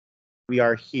we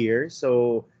are here.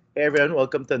 So, hey everyone,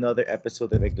 welcome to another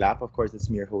episode of Iglap. Of course, it's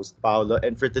me, your host, Paolo.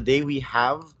 And for today, we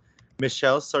have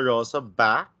Michelle Sorosa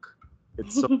back.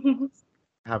 It's so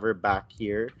to have her back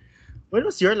here. When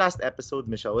was your last episode,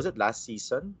 Michelle? Was it last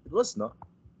season? It was, no?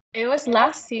 It was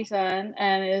last season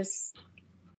and is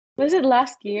was it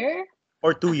last year?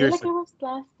 Or I two feel years like it ago? was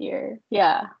last year.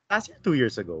 Yeah. Last year, 2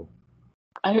 years ago.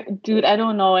 I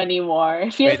don't know anymore.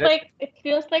 It Wait, feels like it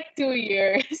feels like 2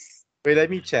 years. let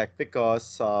me check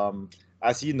because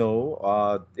as you know,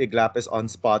 Iglap is on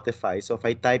Spotify. So if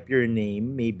I type your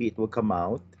name, maybe it will come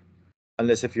out.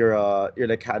 Unless if you're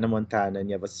like Hannah Montana and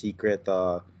you have a secret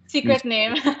Secret music.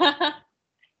 name.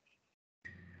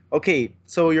 Okay,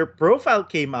 so your profile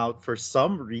came out for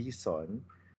some reason,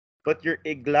 but your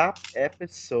Iglap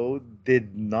episode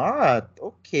did not.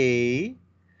 Okay,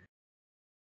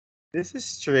 this is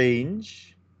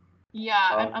strange.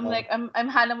 Yeah, I'm Uh, like I'm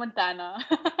Hannah Montana.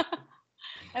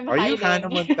 I'm are you Hannah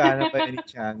hiding. Montana by any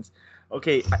chance?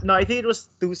 Okay, no, I think it was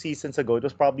 2 seasons ago. It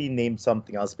was probably named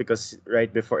something else because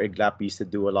right before Iglap we used to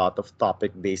do a lot of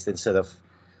topic based instead of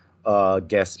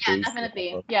guest Yeah, based.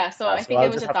 definitely. Yeah, so Yeah, I so think it I'll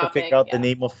was just a have to figure topic. out the Yeah.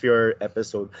 name of your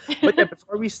episode. But yeah,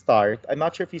 before we start, I'm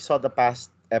not sure if you saw the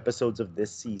past episodes of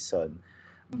this season,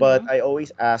 but hmm I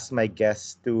always ask my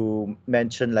guests to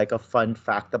mention like a fun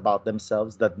fact about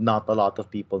themselves that not a lot of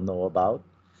people know about.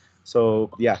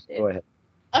 So yeah, Shit. go ahead.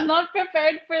 I'm not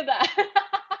prepared for that.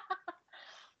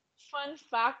 Fun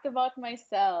fact about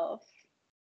myself.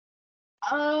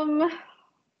 Um,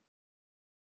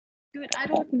 Dude, I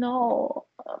don't know.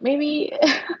 Maybe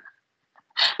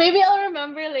maybe I'll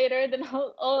remember later. Then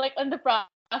I'll like on the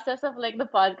process of like the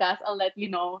podcast, I'll let you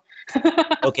know.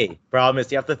 Okay,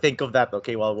 promise. You have to think of that,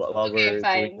 okay, while Okay, we're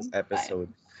doing this fine, fine. episode.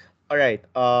 All right.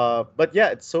 But yeah,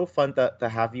 it's so fun to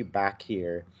have you back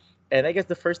here. And I guess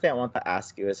the first thing I want to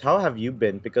ask you is how have you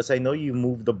been? Because I know you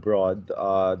moved abroad.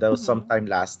 That was hmm sometime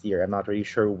last year. I'm not really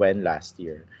sure when last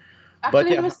year. But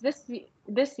Actually, it yeah, was this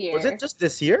was it year. just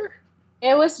this year?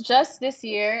 It was just this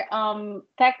year.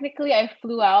 Technically, I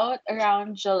flew out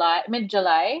around July, mid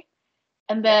July,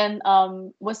 and then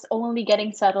was only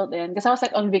getting settled in because I was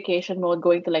like on vacation mode,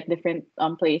 going to like different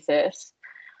places.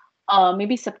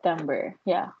 Maybe September.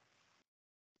 Yeah.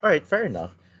 All right, fair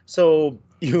enough. So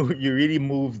you really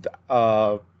moved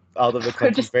out of the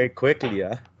country Just very quickly,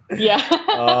 yeah. yeah.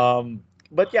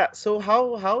 But yeah, so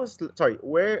how is sorry,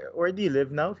 where do you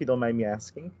live now, if you don't mind me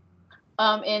asking?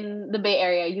 In the Bay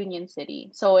Area, Union City.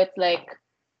 So it's like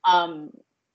um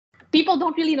people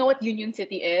don't really know what Union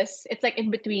City is. It's like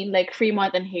in between like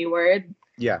Fremont and Hayward.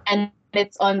 Yeah. And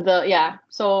it's on the yeah.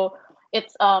 So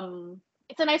it's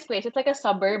a nice place. It's like a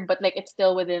suburb, but like it's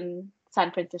still within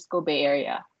San Francisco Bay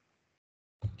Area.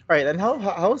 All right, and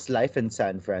how's life in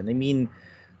San Fran? I mean,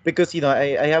 because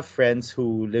I have friends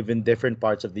who live in different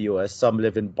parts of the US. Some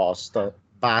live in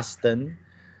Boston,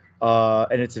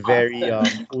 and it's very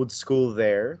Austin. old school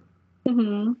there.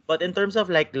 hmm But in terms of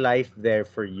like life there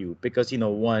for you, because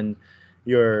one,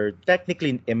 you're technically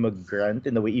an immigrant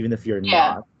in a way, even if you're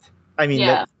Yeah. not. I mean,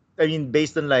 Yeah.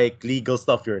 based on like legal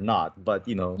stuff, you're not. But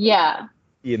Yeah.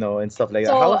 and stuff like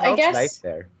that. So I How's life guess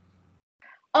there?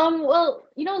 well,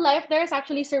 life there is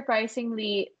actually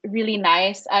surprisingly really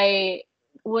nice. I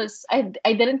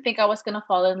didn't think I was gonna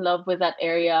fall in love with that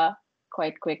area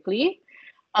quite quickly.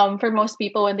 For most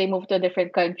people when they move to a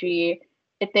different country,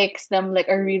 it takes them like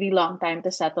a really long time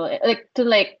to settle it, like to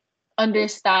like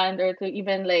understand or to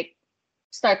even like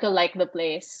start to like the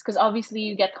place. Because obviously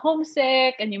you get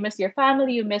homesick and you miss your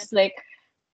family, you miss like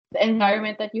the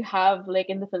environment that you have like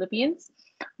in the Philippines.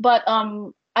 But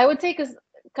I would say because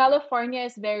California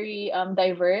is very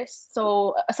diverse.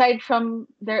 So aside from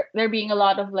there being a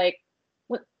lot of like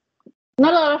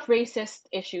not a lot of racist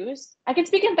issues. I can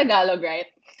speak in Tagalog, right?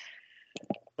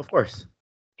 Of course.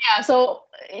 Yeah, so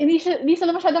hindi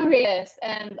sila masyadong racist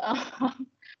and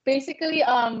basically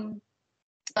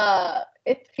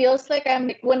it feels like I'm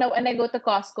like when I go to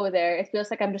Costco there, it feels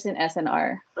like I'm just in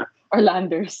SNR or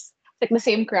Landers. It's like the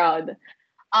same crowd.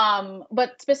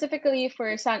 But specifically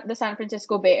for the San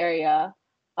Francisco Bay Area,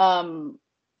 um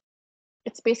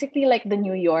it's basically like the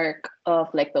New York of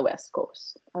like the West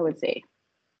Coast, I would say.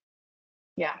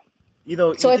 Yeah.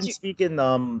 So You it's can speak in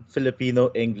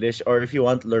Filipino English, or if you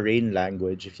want Lorraine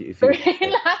language, if you want Korean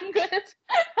it. language.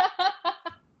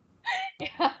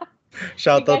 Yeah.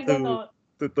 You Shout out guys don't know.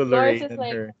 to Yours Lorraine is and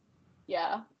like her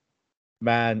yeah.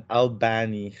 man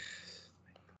Albany.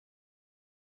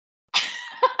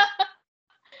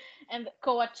 And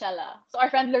Coachella. So our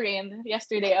friend Lorraine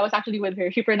yesterday, I was actually with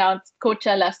her. She pronounced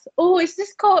Coachella. Oh, is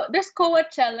this there's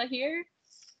Coachella here?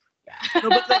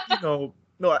 No, but like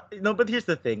Yeah. No, no, but here's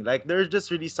the thing. Like, there's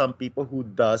just really some people who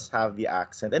does have the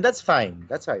accent, and that's fine.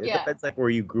 That's fine. It Yeah, depends, like,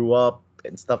 where you grew up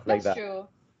and stuff like that's that. true.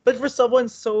 But for someone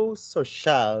so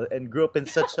social and grew up in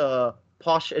such a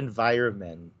posh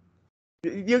environment,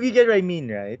 you get what I mean,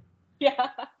 right? Yeah.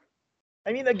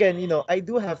 I mean, again, I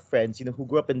do have friends, who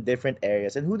grew up in different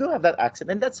areas and who do have that accent,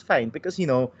 and that's fine because,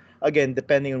 again,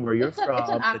 depending on where you're It's an from,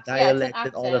 the act. Yeah, it's an dialect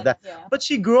and all of accent. that. Yeah. But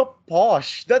she grew up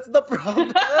posh. That's the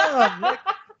problem. Like,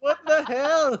 what the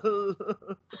hell?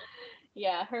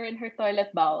 Yeah, her and her toilet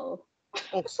bowl.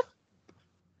 Oh,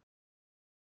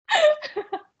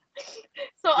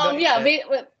 So you know, I yeah, bet,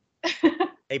 wait.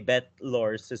 I bet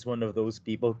Lors is one of those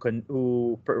people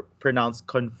who pronounce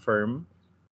confirm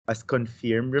as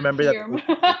confirm. Remember that Confirm.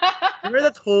 whole thing? Remember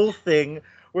that whole thing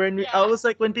when I Yeah. was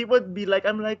like, when people would be like,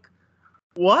 I'm like,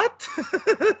 what?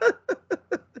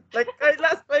 Like,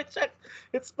 last I checked,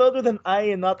 it's spelled with an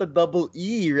I and not a double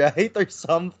E, right? Or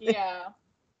something. Yeah.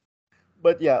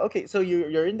 But yeah, okay. So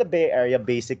you're in the Bay Area,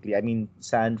 basically. I mean,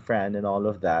 San Fran and all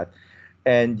of that,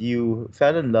 and you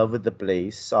fell in love with the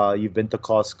place. You've been to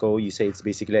Costco. You say it's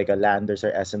basically like a Landers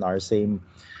or SNR, same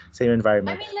I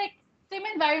environment. mean, like same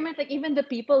environment. Like even the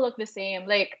people look the same.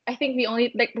 Like I think the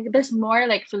only like there's more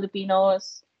like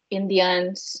Filipinos,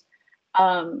 Indians,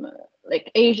 um,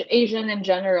 like Asian in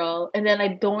general, and then I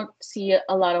don't see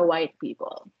a lot of white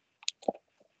people.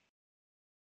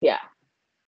 Yeah,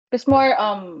 it's more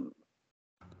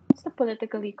what's the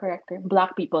politically correct term?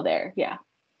 Black people there. Yeah.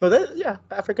 So that, yeah,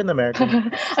 African American.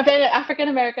 I feel like African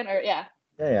American or yeah.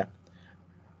 Yeah, yeah.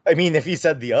 I mean, if you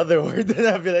said the other word, then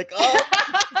I'd be like, oh.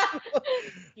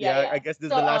 Yeah, Yeah, I yeah. guess this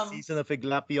is So the last season of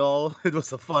Iglapiol. It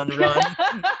was a fun run.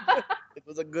 It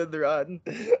was a good run.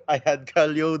 I had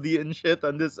Kalyodi and shit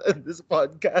on this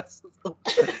podcast. So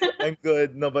I'm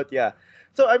good. No, but yeah.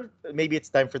 So maybe it's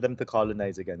time for them to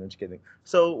colonize again. I'm just kidding.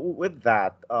 So with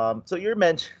that, so you're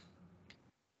mentioned,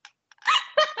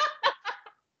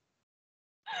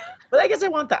 but I guess I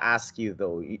want to ask you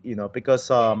though, okay. because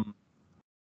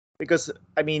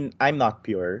I mean I'm not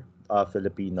pure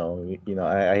Filipino.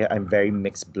 I'm very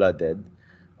mixed blooded.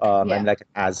 I'm Yeah. like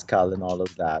an Azkal and all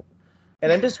of that.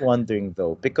 And I'm just wondering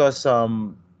though, because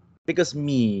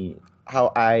me,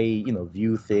 how I,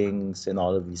 view things and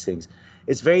all of these things,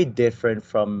 it's very different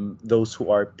from those who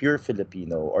are pure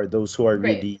Filipino or those who are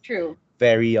Right. really True.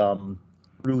 very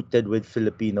rooted with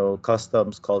Filipino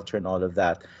customs, culture and all of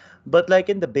that. But like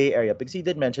in the Bay Area, because you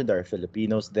did mention there are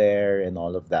Filipinos there and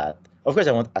all of that. Of course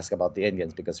I won't ask about the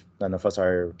Indians because none of us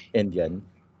are Indian.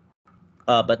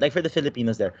 But like for the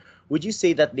Filipinos there, would you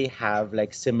say that they have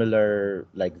like similar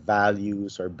like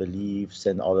values or beliefs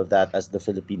and all of that as the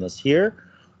Filipinos here,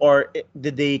 or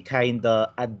did they kind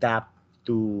of adapt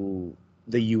to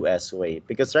the U.S. way?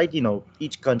 Because right,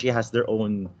 each country has their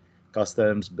own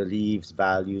customs, beliefs,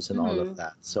 values, and all of Hmm.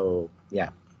 that. So yeah.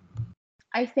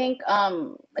 I think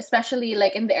especially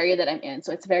like in the area that I'm in,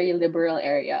 so it's very liberal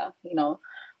area, you know.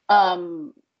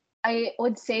 Um I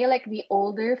would say like the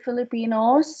older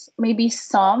Filipinos, maybe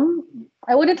some,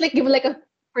 I wouldn't like give like a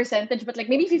percentage, but like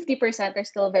maybe 50% are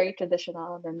still very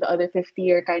traditional, and then the other 50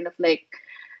 are kind of like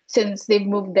since they've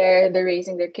moved there, they're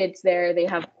raising their kids there, they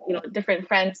have, you know, different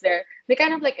friends there. They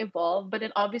kind of like evolve, but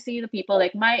then obviously the people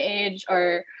like my age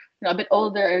or a bit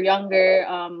older or younger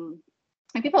and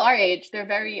people our age, they're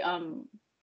very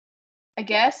I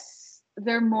guess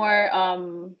they're more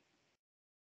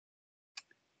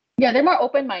yeah, they're more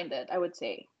open-minded, I would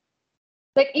say.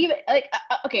 Like even like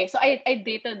okay, so I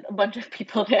dated a bunch of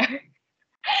people there.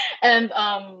 And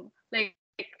like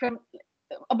from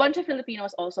a bunch of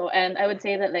Filipinos also, and I would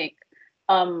say that like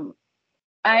um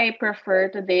I prefer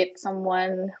to date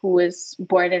someone who is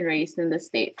born and raised in the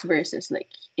States versus like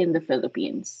in the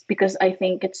Philippines, because I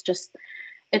think it's just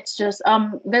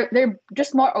they're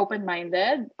just more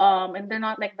open-minded, and they're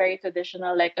not like very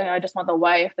traditional, like I just want a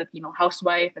wife that, you know,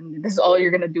 housewife and this is all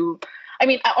you're gonna do. I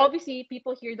mean, obviously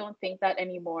people here don't think that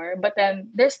anymore, but then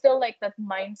there's still like that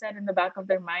mindset in the back of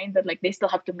their mind that like they still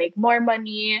have to make more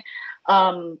money.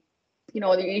 um you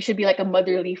know, you should be like a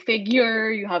motherly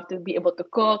figure, you have to be able to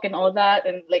cook and all that,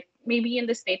 and like maybe in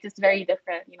the States it's very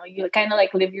different, you know, you kind of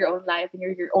like live your own life and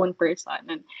you're your own person,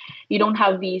 and you don't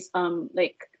have these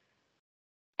like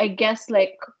I guess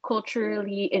like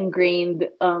culturally ingrained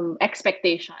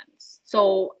expectations.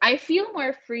 So I feel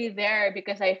more free there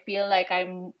because I feel like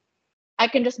I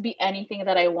can just be anything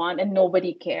that I want and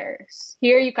nobody cares.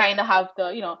 Here you kind of have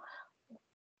to, you know,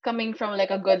 coming from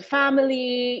like a good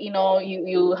family, you know,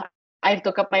 I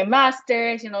took up my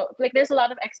masters, you know, like there's a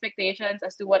lot of expectations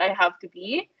as to what I have to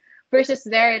be, versus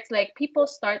there it's like people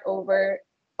start over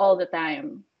all the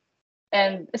time.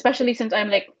 And especially since I'm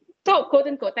like so quote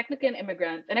unquote technically an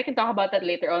immigrant, and I can talk about that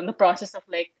later on, the process of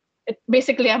like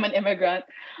basically I'm an immigrant.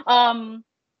 um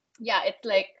yeah, it's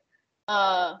like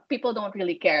people don't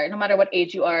really care no matter what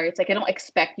age you are. It's like I don't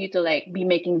expect you to like be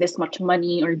making this much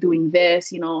money or doing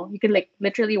this, you know. You can like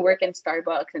literally work in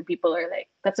Starbucks and people are like,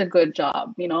 that's a good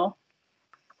job, you know.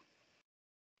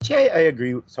 Yeah, I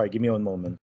agree. Sorry, give me one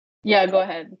moment. Yeah, go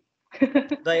ahead.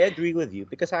 No, I agree with you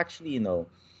because actually,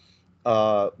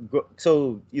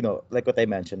 so like what I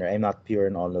mentioned, right? I'm not pure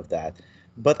and all of that,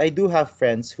 but I do have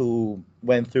friends who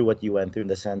went through what you went through in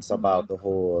the sense Mhm. about the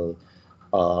whole,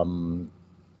 um,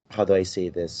 how do I say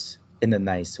this in a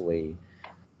nice way?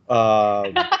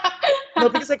 Um, no,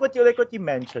 because like what you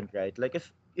mentioned, right? Like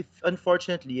if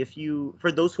unfortunately if you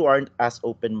for those who aren't as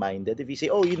open minded, if you say,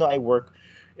 oh, I work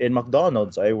in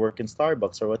McDonald's, I work in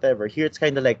Starbucks or whatever, here it's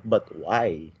kind of like, but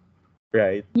why,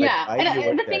 right? Like Yeah, why and do you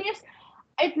work the there? thing is,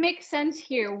 it makes sense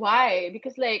here. Why?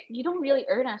 Because like you don't really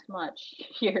earn as much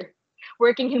here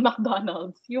working in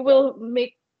McDonald's. You will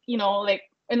make, like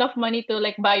enough money to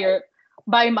like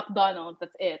buy McDonald's.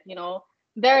 That's it.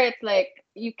 There it's like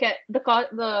you get the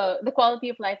quality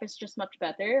of life is just much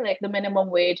better. Like the minimum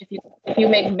wage, if you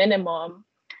make minimum,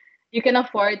 you can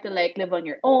afford to like live on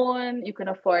your own. You can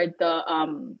afford the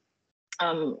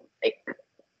like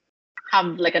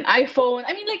have like an iPhone.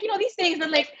 I mean, like these things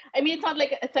that like I mean,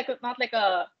 it's like not like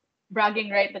a bragging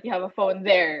right that you have a phone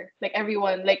there. Like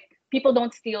everyone, like people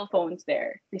don't steal phones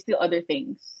there. They steal other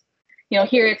things.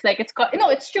 Here it's like no,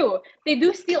 it's true. They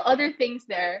do steal other things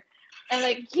there. And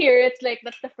like here, it's like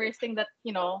that's the first thing that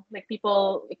like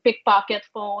people like, pickpocket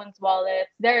phones,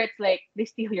 wallets. There, it's like they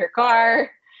steal your car,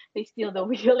 they steal the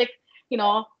wheel, like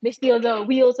they steal the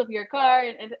wheels of your car,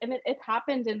 and it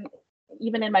happens in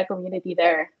even in my community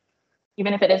there,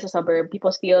 even if it is a suburb,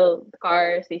 people steal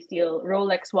cars, they steal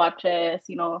Rolex watches,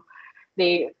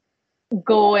 they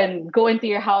go into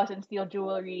your house and steal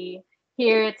jewelry.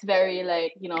 Here it's very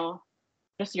like,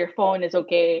 just your phone is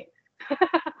okay.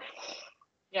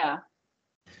 Yeah.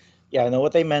 Yeah, no,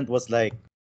 what I meant was like,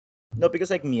 no,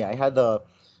 because like me, I had a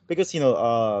because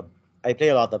I play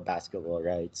a lot of basketball,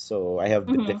 right? So I have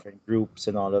Mm-hmm. different groups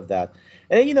and all of that.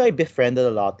 And then, I befriended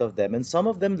a lot of them, and some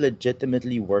of them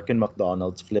legitimately work in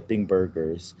McDonald's flipping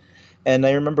burgers. And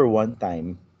I remember one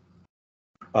time,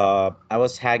 I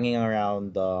was hanging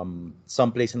around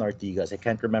someplace in Ortigas. I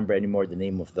can't remember anymore the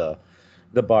name of the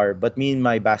bar, but me and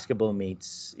my basketball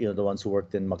mates, the ones who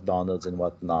worked in McDonald's and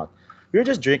whatnot, we were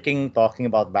just drinking, talking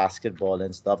about basketball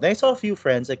and stuff. Then I saw a few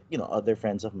friends, like other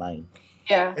friends of mine,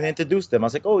 Yeah. and I introduced them. I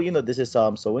was like, oh, this is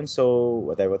so and so,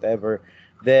 whatever, whatever.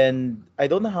 Then I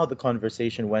don't know how the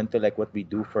conversation went to like what we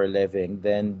do for a living.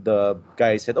 Then the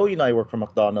guy said, oh, I work for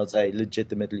McDonald's. I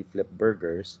legitimately flip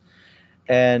burgers.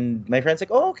 And my friend's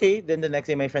like, oh, okay. Then the next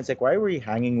day, my friend's like, why were you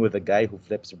hanging with a guy who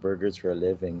flips burgers for a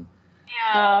living?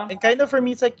 Yeah. And kind of for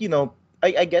me, it's like,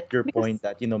 I get your Because point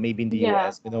that, maybe in the yeah.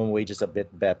 US, minimum wage is a bit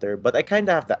better. But I kind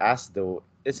of have to ask, though,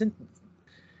 isn't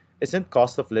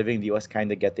cost of living in the US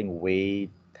kind of getting way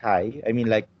high? I mean,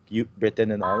 like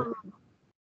Britain and all. Um,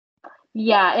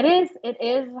 yeah, it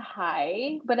is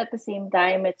high, but at the same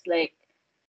time it's like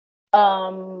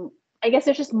um I guess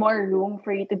there's just more room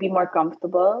for you to be more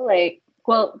comfortable. Like,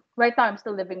 well, right now I'm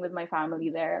still living with my family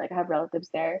there. Like I have relatives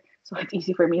there, so it's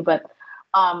easy for me. But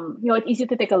it's easy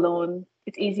to take a loan.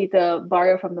 It's easy to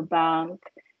borrow from the bank,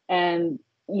 and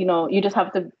you just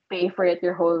have to pay for it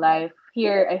your whole life.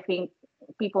 Here, I think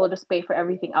people just pay for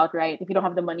everything outright. If you don't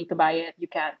have the money to buy it, you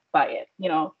can't buy it.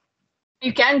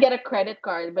 You can get a credit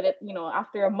card, but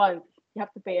after a month you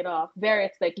have to pay it off. There,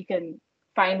 it's like you can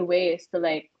find ways to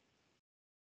like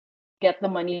get the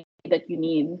money that you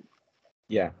need.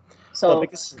 Yeah. No, So,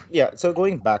 because yeah, so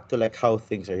going back to like how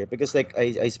things are here, because like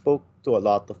I spoke to a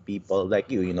lot of people like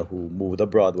who moved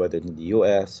abroad, whether in the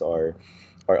US or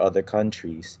other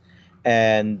countries.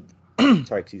 And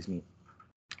sorry, excuse me.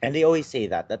 And they always say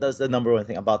that was the number one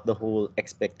thing about the whole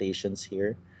expectations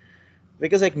here.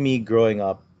 Because like me growing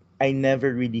up, I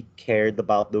never really cared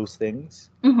about those things.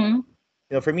 mhm,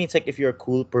 For me, it's like if you're a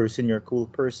cool person, you're a cool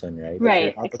person, right? If you're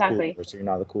right, not a cool exactly. person, you're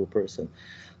not a cool person.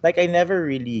 Like I never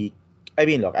really. I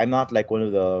mean, look, I'm not like one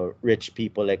of the rich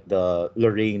people like the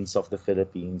Lorraines of the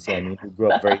Philippines. I mean, who grew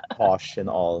up very posh and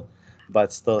all,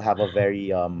 but still have a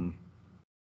very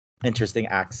interesting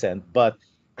accent. But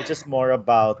it's just more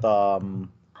about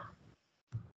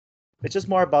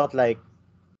like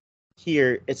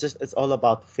here. It's all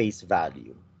about face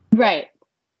value, Right.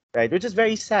 right? Which is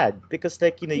very sad because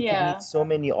like you could meet Yeah. so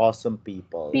many awesome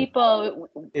people People,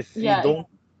 if you yeah, don't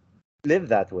live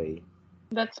that way.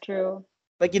 that's true.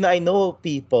 Like I know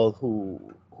people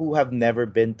who have never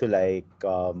been to like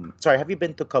sorry, have you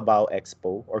been to Cubao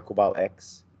Expo or Cubao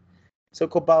X? So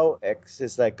Cubao X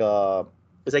is like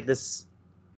it's like this.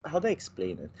 How do I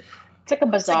explain it? It's like a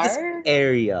It's like this bazaar.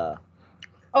 area.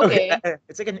 Okay, Okay.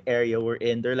 it's like an area we're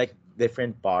in. There are like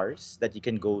different bars that you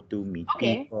can go to meet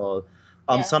Okay. people.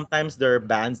 Yeah. Sometimes there are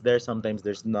bands there, sometimes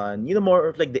there's none. You know, more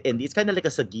of like the indie. It's kind of like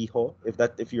a sagiho,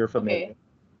 if you're familiar. Okay.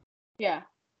 Yeah.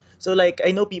 So like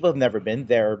I know people have never been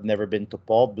there, never been to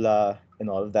Pobla and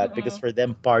all of that because Mm-mm. for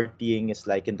them partying is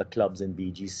like in the clubs in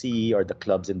BGC or the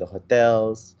clubs in the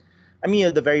hotels. I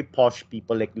mean, the very posh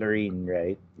people like Lorraine,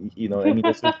 right? You know, I mean,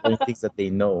 that's the only things that they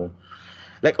know.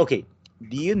 Like, okay,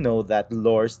 do you know that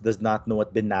Lors does not know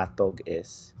what binatog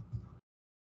is?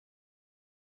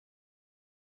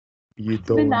 You What's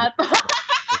don't know. binato?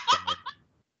 Oh my God.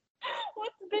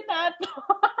 What's binato?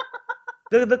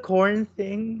 The corn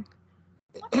thing?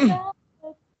 What's that?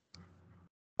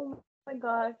 Oh my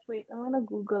gosh. Wait, I'm gonna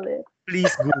Google it.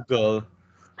 Please Google.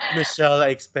 Michelle, I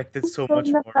expected so So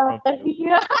much more from you.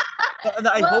 nakakahiya. And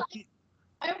I Well, hope you,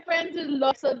 I'm friends with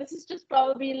Lo, so this is just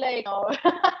probably like, oh.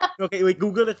 okay, wait,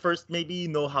 Google it first. Maybe you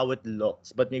know how it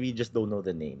looks, but maybe you just don't know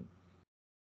the name.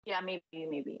 Yeah,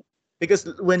 maybe. Because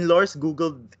when Lors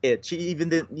Googled it, she even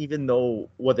didn't even know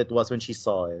what it was when she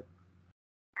saw it.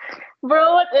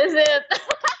 Bro, what is it?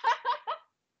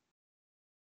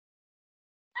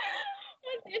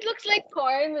 It looks like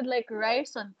corn with like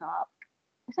rice on top.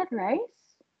 Is that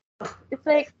rice? It's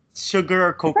like, Sugar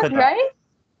or is that coconut? rice?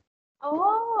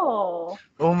 Oh,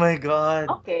 Oh my god.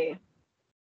 okay.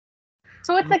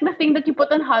 So it's like the thing that you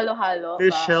put on halo-halo ba?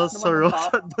 Michelle The one on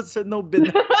top. Sorosa doesn't know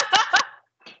bin.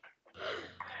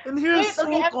 And he was Wait,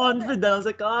 okay, so confident. I was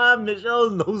like, Michelle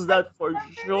knows I've that for never,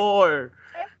 sure.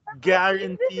 I've never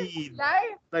seen this in Guaranteed. my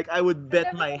life. Like, I would I've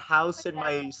bet never my seen house and this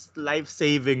my life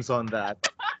savings on that.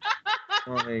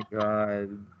 Oh my god.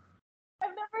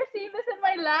 I've never seen this in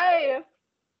my life.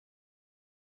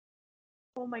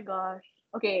 Oh my gosh.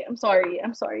 Okay, I'm sorry.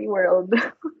 I'm sorry, world.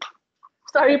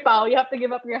 Sorry, Pao. You have to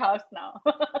give up your house now.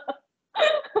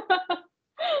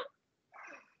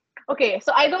 Okay,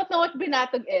 so I don't know what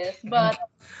binatog is, but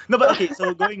No, but okay.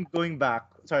 So going back.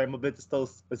 Sorry,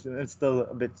 I'm still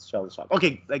a bit shell shocked.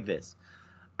 Okay, like this.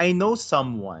 I know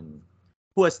someone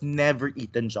who has never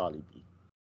eaten Jollibee.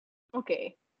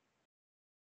 okay.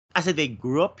 I said they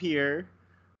grew up here.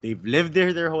 They've lived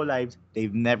there their whole lives.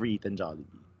 They've never eaten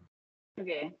Jollibee.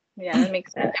 Okay. Yeah, that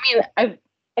makes sense. I mean,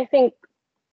 I think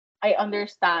I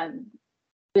understand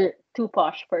they're too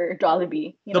posh for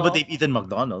Jollibee, you No, but know. they've eaten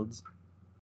McDonald's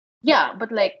Yeah,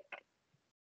 but like,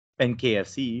 and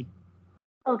KFC.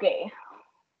 okay.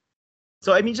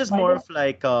 So I mean, just Why more did of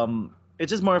like it's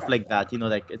just more of like that, you know,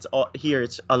 like it's all here.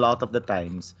 It's a lot of the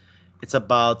times, it's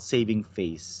about saving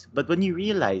face. But when you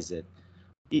realize it,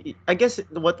 I guess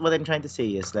what I'm trying to say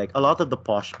is like a lot of the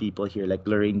posh people here, like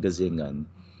Lorraine Gazingan,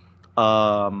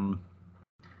 um,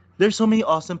 there's so many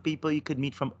awesome people you could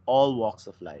meet from all walks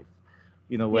of life.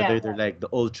 You know, yeah. whether they're like the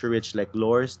ultra rich like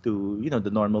Lors to you know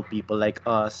the normal people like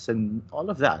us and all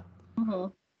of that, Mm-hmm.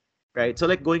 right? So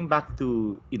like going back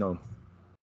to you know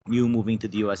you moving to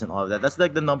the US and all of that. That's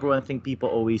like the number one thing people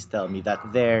always tell me that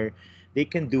there they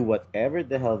can do whatever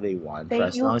the hell they want for They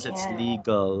as you long as it's can.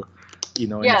 legal, you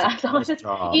know, and it's a Yeah, so honest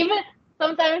job. even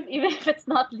sometimes even if it's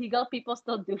not legal, people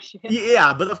still do shit.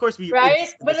 Yeah, but of course we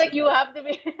Right? But like you have to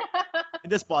be in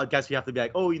this podcast we have to be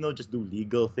like, oh, you know, just do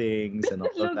legal things and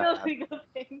all of that. legal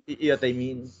thing. You know what I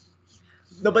mean?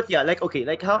 No, but yeah, like okay,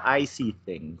 like how I see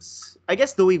things. I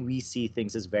guess the way we see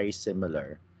things is very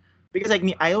similar. Because like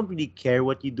me, I don't really care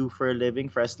what you do for a living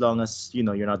for as long as you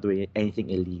know you're not doing anything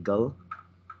illegal.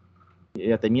 You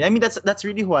know what I mean? I mean that's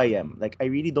really who I am. Like I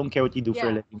really don't care what you do for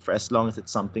a Yeah. living for as long as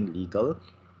it's something legal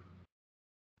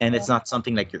and it's Yeah. not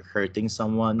something like you're hurting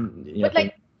someone. You know But what I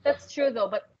mean? like that's true though.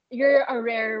 But you're a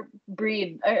rare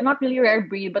breed. Not really rare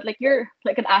breed, but like you're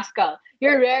like an Aska.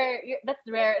 You're rare. That's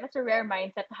rare. That's a rare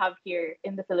mindset to have here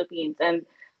in the Philippines. And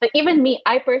like even me,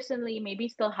 I personally maybe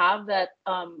still have that.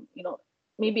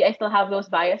 Maybe I still have those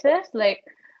biases. Like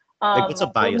Like what's a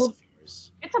bias move. of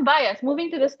yours? It's a bias. Moving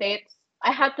to the States,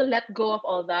 I had to let go of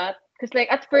all that. Because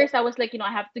like at first I was like,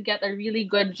 I have to get a really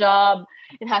good job.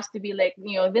 It has to be like,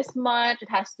 this much. It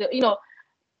has to,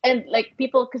 and like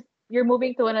people, because you're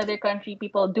moving to another country,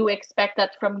 people do expect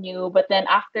that from you. But then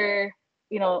after,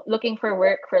 looking for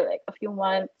work for like a few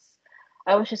months,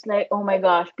 I was just like, oh my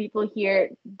gosh, people here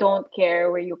don't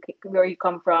care where you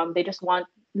come from. They just want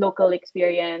local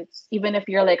experience. Even if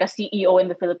you're like a CEO in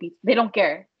the Philippines, they don't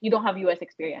care. You don't have US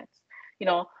experience.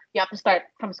 You have to start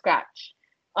from scratch.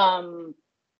 Um,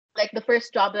 like the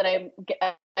first job that I'm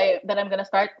gonna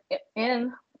start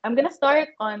in, I'm gonna start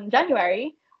on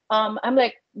January. I'm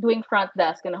like doing front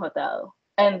desk in a hotel,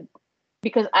 and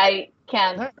because I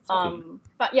can't That's okay.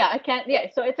 but yeah, I can't, yeah,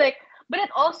 so it's like, but it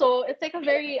also, it's like a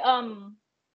very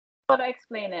how do I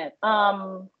explain it?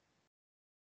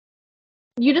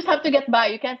 You just have to get by.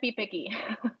 You can't be picky.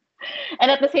 And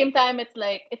at the same time, it's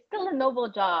like it's still a noble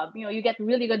job. You know, you get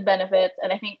really good benefits,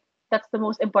 and I think that's the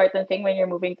most important thing when you're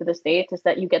moving to the States is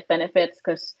that you get benefits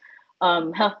because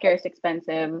healthcare is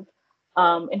expensive,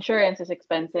 insurance is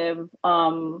expensive.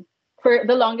 For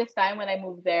the longest time when I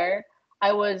moved there, I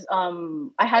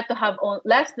had to have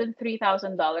less than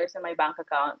 $3,000 in my bank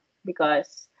account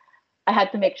because I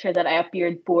had to make sure that I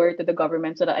appeared poor to the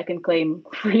government so that I can claim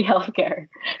free healthcare.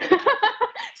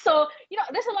 So, you know,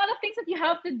 there's a lot of things that you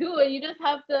have to do, and you just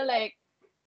have to like,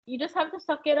 you just have to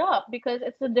suck it up because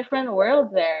it's a different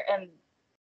world there, and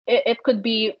it could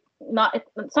be not,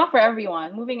 it's not for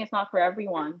everyone. Moving is not for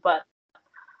everyone, but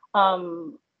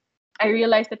um I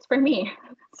realized it's for me.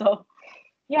 So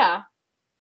yeah,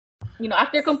 you know,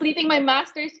 after completing my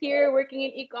master's here, working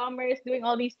in e-commerce, doing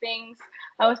all these things,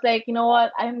 I was like, you know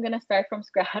what, I'm gonna start from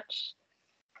scratch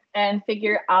and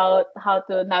figure out how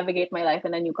to navigate my life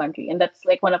in a new country. And that's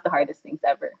like one of the hardest things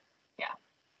ever. Yeah.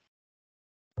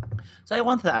 So I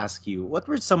want to ask you, what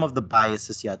were some of the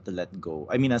biases you had to let go?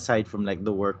 I mean, aside from like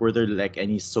the work, were there like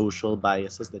any social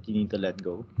biases that you need to let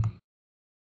go?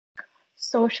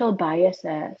 Social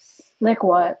biases. Like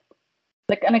what?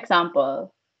 Like an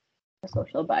example, a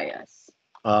social bias.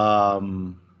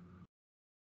 Um,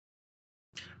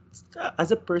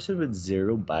 as a person with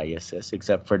zero biases,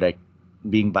 except for like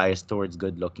being biased towards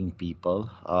good-looking people.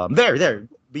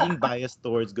 Being biased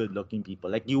towards good-looking people.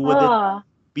 Like you wouldn't Oh.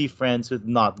 be friends with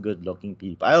not good-looking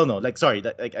people. I don't know. Like, sorry,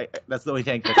 that's the only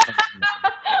thing that comes to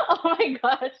mind. Oh my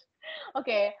gosh.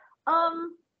 Okay.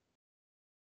 Um,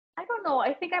 I don't know.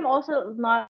 I think I'm also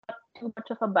not too much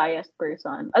of a biased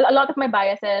person. A lot of my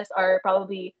biases are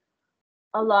probably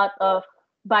a lot of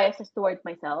biases towards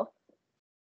myself,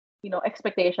 you know,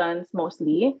 expectations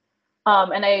mostly.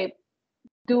 And I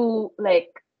do like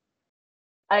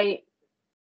I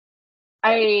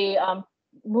I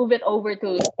move it over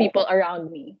to people around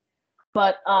me.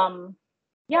 But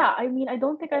yeah, I mean, I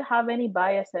don't think I have any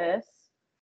biases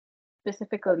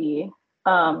specifically.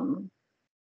 Um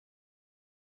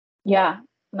yeah,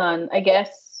 none. I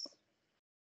guess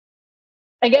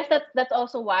that's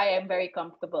also why I'm very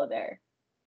comfortable there.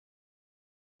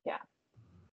 Yeah.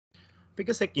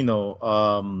 Because like,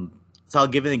 so I'll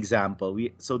give an example.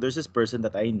 So there's this person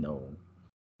that I know.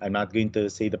 I'm not going to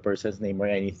say the person's name or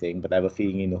anything, but I have a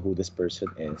feeling you know who this person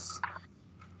is.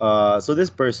 So this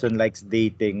person likes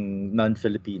dating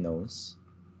non-Filipinos,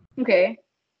 Okay.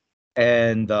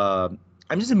 and I'm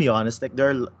just gonna be honest. Like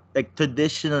like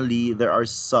traditionally there are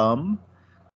some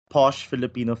posh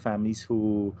Filipino families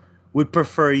who would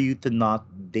prefer you to not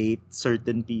date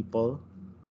certain people,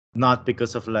 not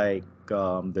because of like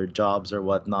their jobs or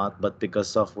whatnot, but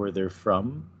because of where they're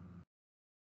from.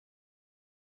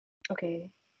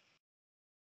 Okay.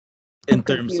 In I'm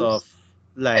terms of confused.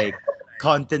 like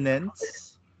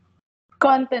continents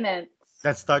Continents.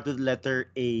 that start with letter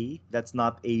A, that's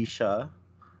not Asia.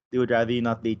 They would rather you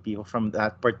not date people from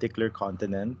that particular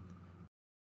continent.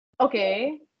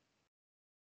 Okay.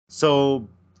 So,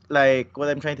 like, what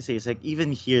I'm trying to say is, like,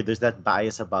 even here, there's that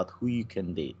bias about who you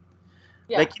can date.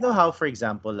 Yeah. Like, you know how, for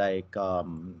example, like,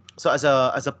 so as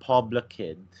a Pobla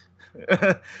kid,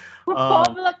 um,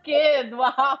 Pobla kid.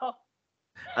 Wow.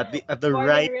 at the Born and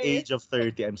ripe raised. age of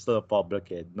 30, I'm still a Pobla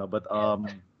kid. No, but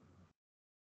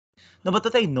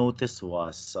what I noticed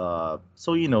was,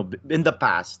 so in the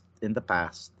past,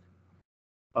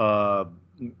 uh,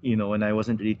 when I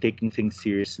wasn't really taking things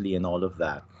seriously and all of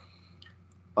that,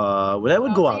 when I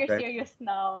would Wow. go So out, you're right? serious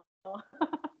now.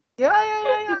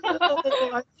 Yeah. No.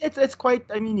 It's quite.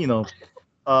 I mean,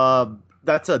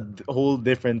 that's a whole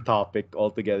different topic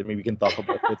altogether. Maybe we can talk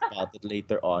about it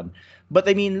later on. But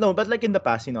I mean, no. But like in the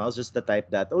past, I was just the type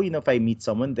that, if I meet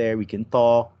someone there, we can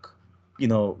talk.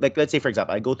 Like let's say for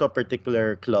example, I go to a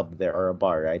particular club there or a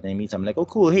bar, right? And I meet someone like, oh,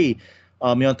 cool. Hey,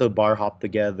 you want to bar hop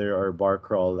together or bar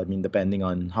crawl? I mean, depending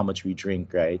on how much we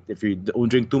drink, right? If you don't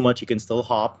drink too much, you can still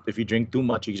hop. If you drink too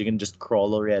much, you can just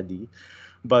crawl already.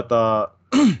 But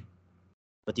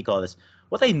what do you call this?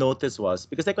 What I noticed was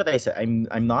because like what I said,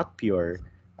 I'm not pure.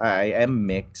 I am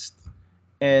mixed.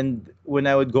 And when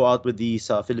I would go out with these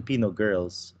Filipino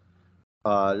girls,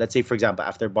 let's say for example,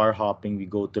 after bar hopping, we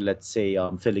go to let's say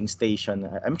filling station.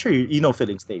 I'm sure you know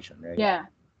filling station, right? Yeah.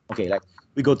 Okay, like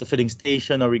we go to filling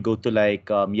station or we go to like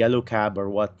yellow cab or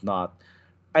whatnot.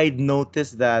 I'd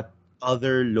noticed that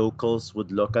other locals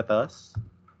would look at us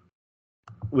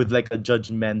with like a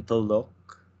judgmental look.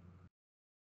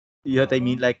 You know what I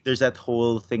mean? Like there's that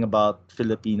whole thing about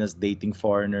Filipinas dating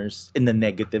foreigners in the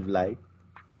negative light,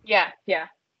 Yeah, yeah.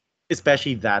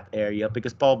 especially that area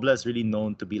because Pobla is really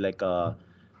known to be like a,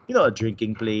 a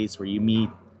drinking place where you meet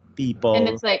And people.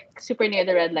 it's like super near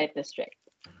the red light district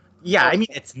Yeah, I mean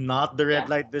also. it's not the red Yeah.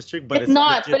 light district, but It's it's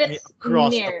not, but legitimately it's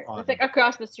across the near. It's pond. like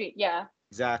across the street. Yeah.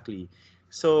 Exactly.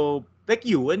 So, like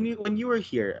you, when you were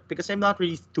here, because I'm not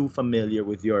really too familiar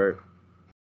with your,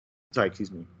 sorry,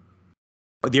 excuse me,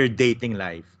 with your dating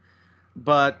life,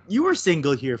 but you were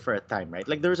single here for a time, right?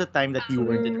 Like there was a time that you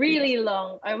weren't in a Really relationship.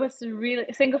 long. I was really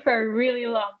single for a really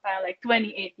long time, like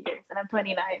 28 years, and I'm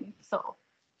 29. So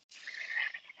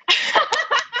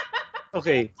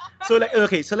Okay,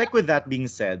 so like with that being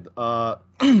said,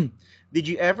 did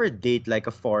you ever date like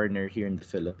a foreigner here in the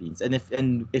Philippines?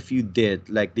 And if you did,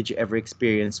 like, did you ever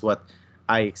experience what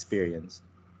I experienced?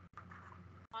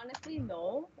 honestly,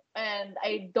 no. And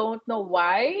I don't know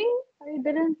why I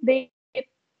didn't date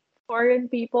foreign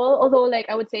people. Although, like,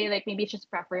 I would say, like, maybe it's just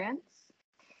preference.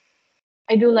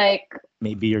 I do like.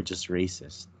 Maybe you're just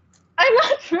racist. I'm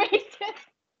not racist.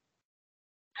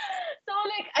 So,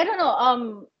 like, I don't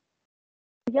know.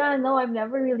 Yeah, no, I've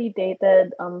never really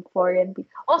dated foreign people.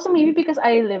 Also, maybe because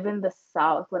I live in the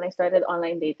South when I started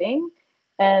online dating,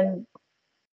 and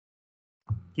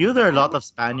There are a I lot don't. of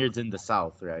Spaniards in the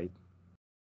South, right?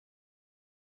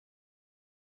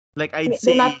 Like I mean,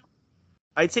 they're not.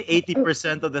 I'd say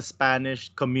 80% of the Spanish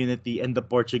community and the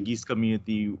Portuguese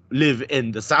community live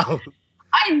in the South.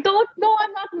 I don't know.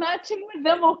 I'm not matching with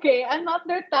them. Okay, I'm not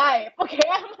their type. Okay,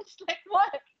 I'm just like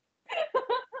what?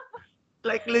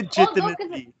 Like Although,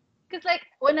 legitimately. cause like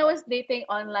when I was dating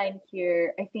online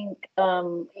here, I think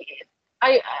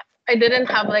I I didn't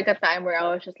have like a time where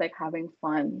I was just like having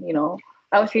fun.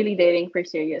 I was really dating for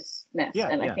seriousness, Yeah,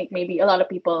 and I yeah. think maybe a lot of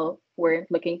people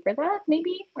weren't looking for that.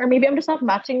 Maybe, or maybe I'm just not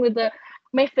matching with the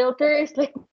my filter is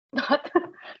like not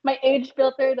my age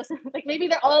filter doesn't like maybe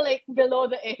they're all like below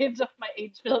the age of my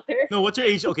age filter. No, what's your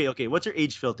age? Okay, okay. What's your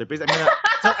age filter? Because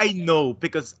so I know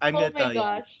because I'm Oh gonna my tell you.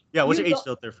 gosh, Yeah, what's you your age don't.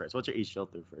 filter first? What's your age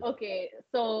filter first? Okay,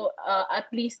 so at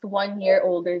least 1 year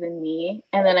older than me,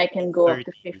 and then I can go up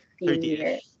to 30, 15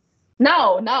 years. 30-ish.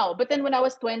 No, but then when I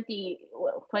was 20,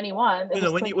 well, 21, No, it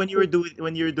no, was when 22.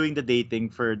 you were doing the dating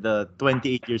for the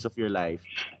 28 years of your life,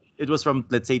 it was from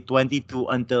let's say 22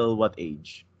 until what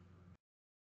age?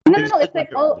 No, no, Because no, it's like it's one like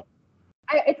year older.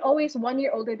 it's always 1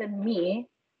 year older than me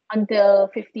until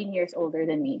 15 years older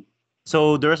than me.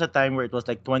 So there was a time where it was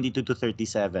like 22 to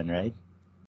 37, right?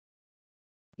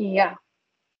 Yeah.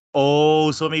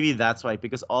 Oh, so maybe that's why.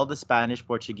 Because all the Spanish,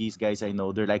 Portuguese guys I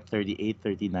know, they're like 38,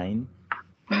 39.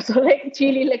 So like it's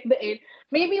really like the age.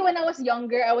 Maybe when I was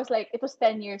younger, I was like, it was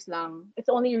 10 years long. It's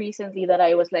only recently that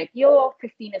I was like, yo,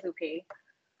 15 is okay.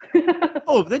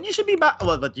 Oh, then you should be back.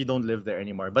 Well, but you don't live there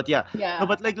anymore. But yeah, no, Yeah.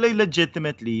 but like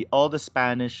legitimately, all the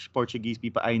Spanish, Portuguese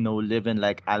people I know live in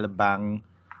like Alabang.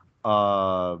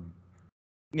 Uh,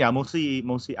 yeah, mostly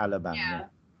Alabang. Yeah, Yeah.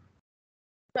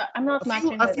 So I'm not a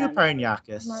matching with few them. I'm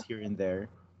Paranaques not here and there.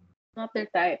 not their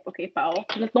type. Okay, pal.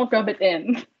 Just don't rub it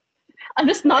in. I'm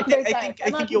just I not think their I type. think I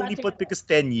I'm think not you only matching put with them. because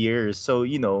 10 years. So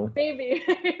Maybe.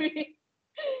 Maybe.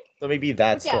 so maybe But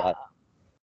that's yeah. what.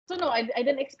 So no, I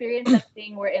didn't experience that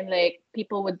thing wherein like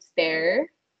people would stare.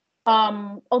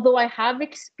 Although I have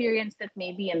experienced it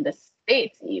maybe in the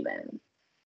States even.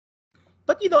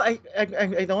 But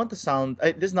I don't want to sound.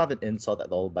 This is not an insult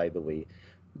at all, by the way.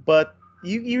 But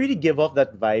you really give off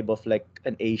that vibe of like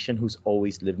an Asian who's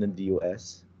always lived in the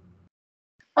U.S.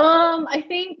 I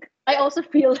think I also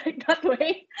feel like that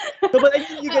way. No, but I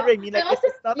mean, you get what I mean. I Like, also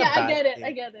it's not a yeah, I bad get it.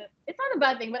 I thing. get it. It's not a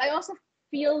bad thing, but I also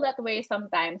feel that way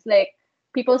sometimes. Like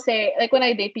people say, like when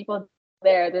I date people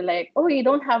there, they're like, "Oh, you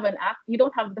don't have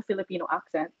the Filipino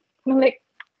accent." I'm like,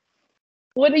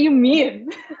 "What do you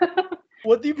mean?"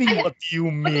 What do you mean? I What do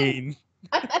you but then mean?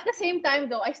 at the same time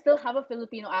though, I still have a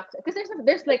Filipino accent because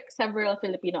there's like several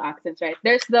Filipino accents, right?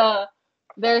 There's the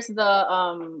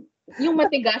yung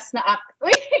matigas na act.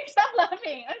 Wait, stop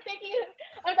laughing.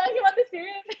 I'm talking about the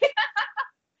serious.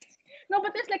 No,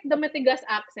 but there's like the matigas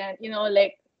accent,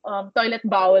 like toilet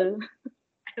bowl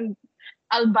and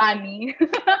Albani.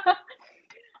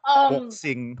 um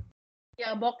Boxing.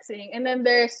 yeah, boxing. And then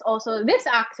there's also this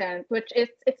accent, which is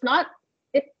it's not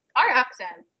it's our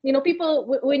accent.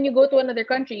 People when you go to another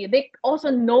country, they also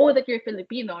know that you're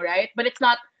Filipino, right? But it's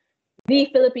not the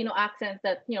Filipino accent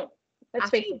that, let's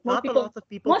face Actually, it, most not a people lot of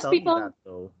people most tell me people that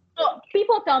though. so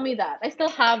people tell me that. I still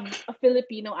have a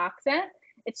Filipino accent.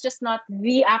 It's just not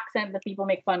the accent that people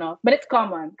make fun of, but it's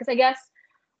common because I guess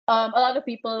a lot of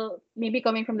people maybe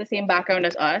coming from the same background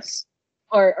as us,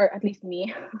 or at least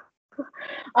me,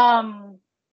 um,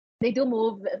 they do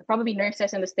move, probably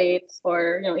nurses in the States,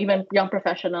 or even young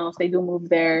professionals, they do move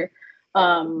there.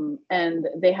 And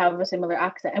they have a similar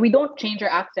accent, and we don't change our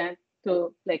accent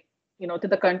to like to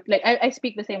the country. Like I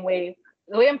speak the same way.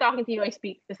 The way I'm talking to you, I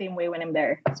speak the same way when I'm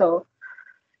there. So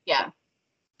yeah.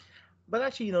 But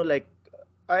actually, like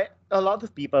a lot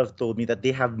of people have told me that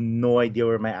they have no idea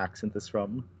where my accent is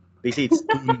from. They say it's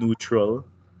too neutral.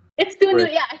 It's too For new.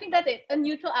 it. Yeah, I think that's it. A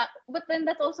neutral but then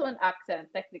that's also an accent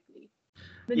technically.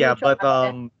 The Yeah, neutral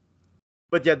accent.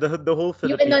 but yeah, the whole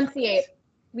You Philippines, enunciate.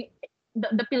 We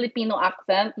the Filipino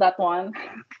accent, that one.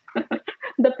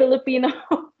 The Filipino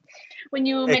when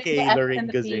you mix the aka S Lorraine and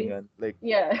the P. Gazingan. Like,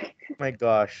 Yeah. my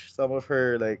gosh, some of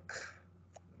her like,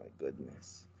 my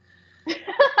goodness.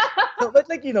 No, but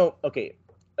like okay,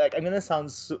 like I'm gonna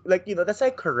sound like that's I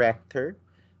correct her,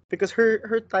 because her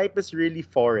type is really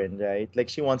foreign, right? Like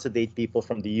she wants to date people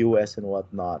from the U.S. and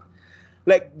whatnot.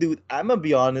 Like, dude, I'm gonna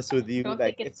be honest with you. Don't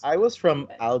think Like, if it's I was from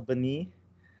US. Albany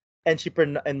and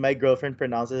and my girlfriend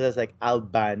pronounces it as like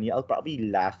Albany, I'll probably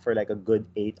laugh for like a good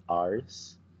 8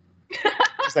 hours,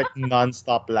 just like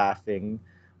nonstop laughing.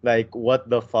 Like, what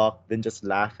the fuck? Then just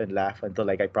laugh and laugh until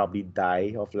like I probably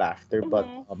die of laughter.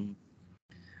 Mhm.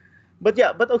 But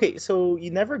yeah, but okay, so you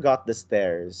never got the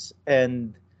stairs.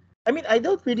 And I mean, I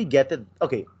don't really get it.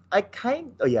 Okay,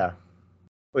 oh yeah.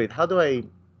 Wait, how do I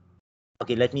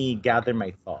okay, let me gather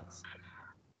my thoughts.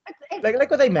 It's Like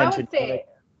what I I mentioned, would say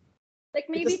like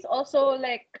maybe because it's also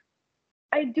like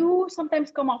I do sometimes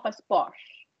come off as posh.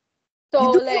 you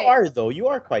So do you like are though. You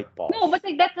are quite no, but posh.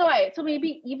 like that's why. So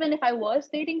maybe even if I was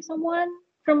dating someone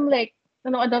from like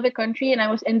another country and I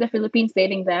was in the Philippines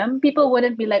dating them, people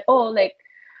wouldn't be like, oh, like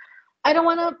I don't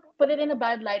want to put it in a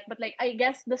bad light, but like I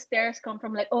guess the stares come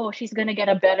from like, oh, she's gonna get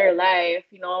a better life,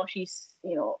 she's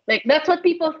like that's what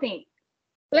people think.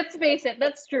 Let's face it,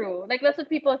 that's true. Like that's what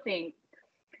people think,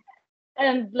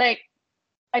 and like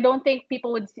I don't think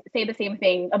people would say the same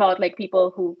thing about like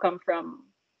people who come from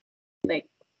like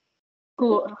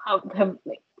have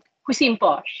like who seem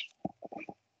posh.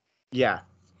 Yeah.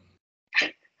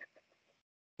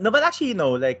 No, but actually,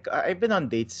 like I've been on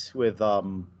dates with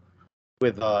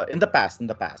in the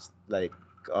past. Like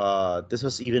this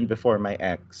was even before my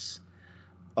ex.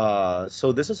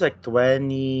 So this was like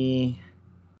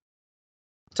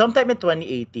sometime in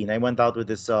 2018. I went out with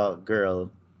this girl.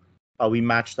 We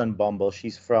matched on Bumble.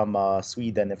 She's from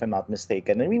Sweden, if I'm not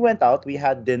mistaken. And we went out. We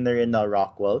had dinner in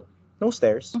Rockwell. No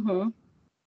stairs. Mm-hmm.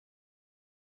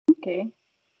 Okay,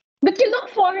 but you look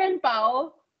foreign,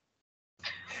 Pao.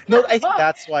 No, I think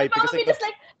that's why, They'd because probably like be just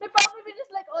like they'd probably be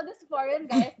just like, oh, this foreign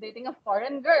guy is dating a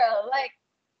foreign girl, like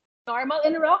normal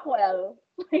in Rockwell.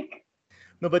 Like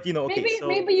no, but okay, maybe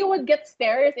so you would get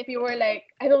stares if you were like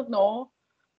I don't know,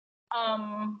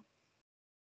 um,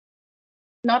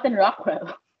 not in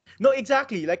Rockwell. no,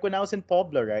 exactly. Like when I was in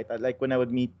Pobla, right? Like when I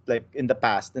would meet, like in the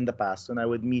past, when I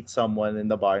would meet someone in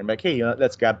the bar and like, hey,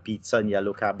 let's grab pizza and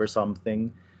yellow cab or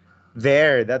something.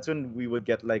 That's when we would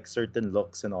get like certain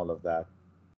looks and all of that.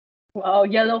 Wow,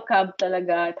 yellow cab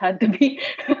talaga. It had to be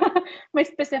my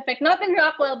specific, not in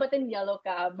Rockwell, but in yellow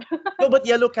cab. No, but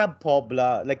yellow cab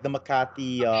Pobla, like the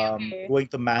Makati, Okay, okay. going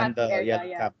to Makati Manda area, yellow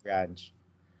yeah. cab branch.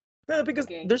 No, because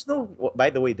Okay. there's no. By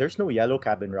the way, there's no yellow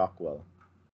cab in Rockwell.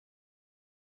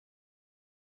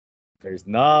 There's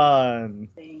none.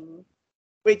 Interesting.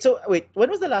 Wait. When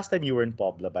was the last time you were in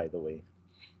Pobla? By the way.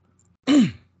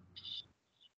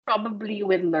 Probably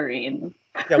with Lorraine.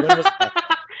 Yeah. When was that?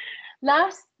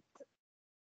 Last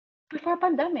before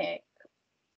pandemic.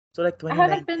 So like I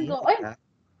haven't been 2019, go. like that.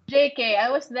 JK, I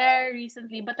was there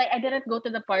recently, but like I didn't go to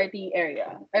the party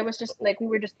area. I was just Oh, like we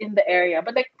were just in the area,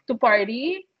 but like to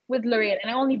party with Lorraine,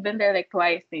 and I only been there like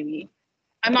twice maybe.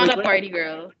 I'm not wait. a party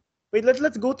girl. Wait.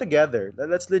 Let's go together.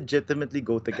 Let's legitimately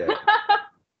go together.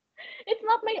 It's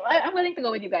not my. I'm willing to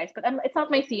go with you guys, but it's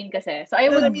not my scene kasi. So I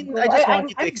No, I would mean, go. I just want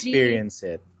you to I'm G. experience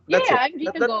it. Yeah, That's yeah, it. I'm G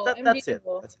to go. I'm G That's to it.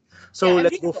 go. So Yeah, I'm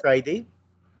let's G go to go. Friday.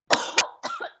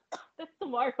 That's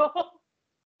tomorrow.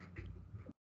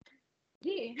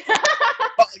 G.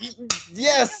 Oh,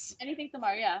 yes. Anything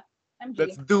tomorrow? Yeah, I'm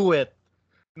Let's G. do it.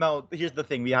 Now, here's the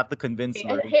thing. We have to convince Okay.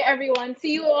 Lorraine. Hey everyone,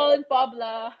 see you all in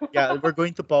Pabla. Yeah, we're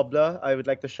going to Pobla. I would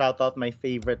like to shout out my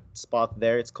favorite spot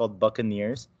there. It's called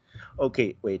Buccaneers.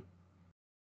 Okay, wait.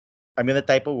 I'm gonna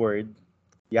type a word.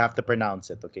 You have to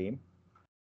pronounce it, okay?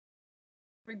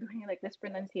 We're doing like this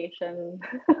pronunciation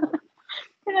Or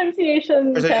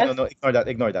pronunciation sorry, no, test. no,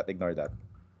 ignore that.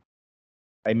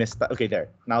 I missed that. Okay, there.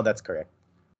 Now that's correct.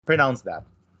 Pronounce that.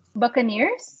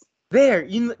 Buccaneers? There.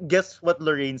 Guess what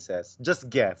Lorraine says. Just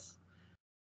guess.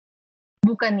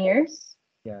 Buccaneers?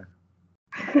 Yeah.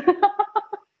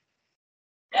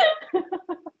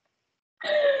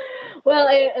 Well,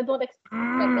 I don't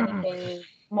expect anything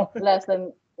less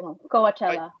than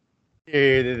I, Coachella.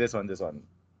 this one.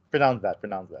 Pronounce that.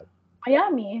 Pronounce that.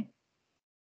 Miami.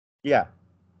 Yeah.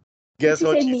 Did Guess she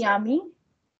what say she said. Miami?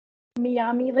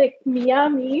 Miami, like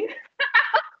Miami.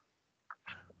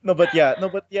 No, but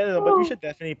we Oh. should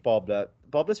definitely Pobla.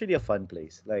 Pobla's really a fun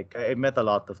place. Like I met a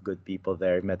lot of good people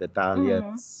there. I met Mm.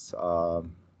 Italians,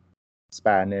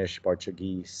 Spanish,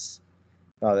 Portuguese.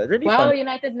 No, that's really Wow, fun.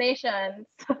 United Nations.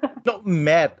 No,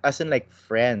 met as in like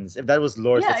friends. If that was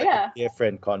Lors, Yeah, that's like a yeah.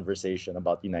 different conversation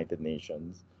about United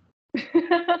Nations.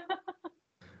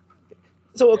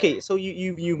 So okay, so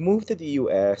you moved to the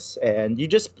US and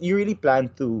you really plan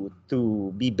to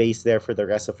be based there for the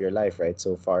rest of your life, right?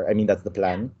 So far. I mean that's the Yeah,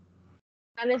 plan.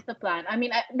 that is the plan. I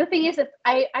mean, the thing is that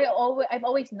I've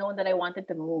always known that I wanted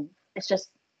to move. It's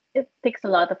just it takes a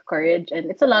lot of courage and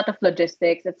it's a lot of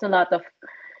logistics. It's a lot of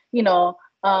you know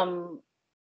um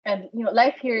and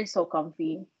life here is so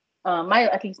comfy. My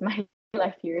at least my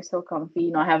life here is so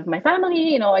comfy. I have my family.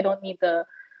 I don't need the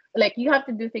like you have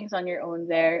to do things on your own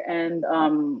there, and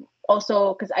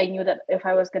also because I knew that if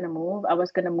I was gonna move, I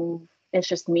was gonna move. It's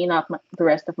just me, not the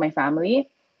rest of my family.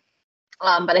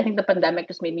 But I think the pandemic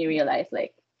just made me realize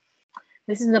like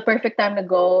this is the perfect time to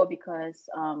go because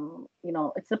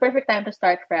it's the perfect time to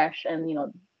start fresh, and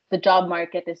the job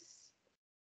market is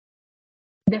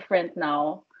different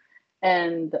now,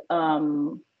 and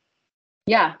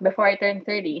yeah, before I turn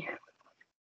 30.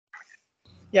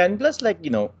 Yeah, and plus like,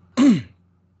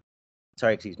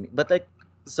 sorry, excuse me. But like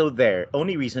so there,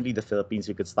 only recently the Philippines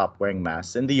you could stop wearing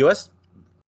masks. In the US,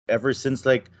 ever since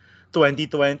like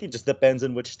 2020, just depends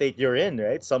on which state you're in,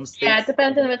 right? Some Yeah, it states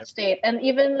depends on which state. And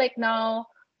even like now,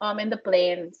 in the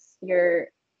plains, you're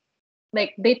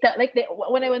like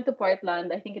when I went to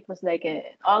Portland, I think it was like in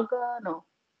August, no,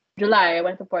 July. I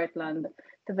went to Portland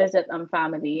to visit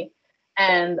family,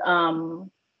 and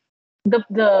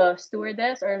the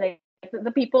stewardess or like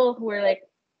the people who were like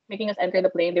making us enter the plane,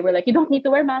 they were like, "You don't need to wear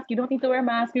mask. You don't need to wear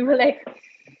mask." We were like,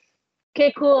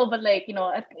 okay, cool, but like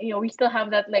we still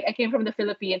have that. Like I came from the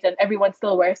Philippines, and everyone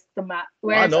still wears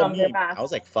Ah, wears no, their me. I mask.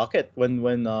 was like, fuck it. When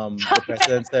the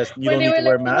president says you When don't they need were to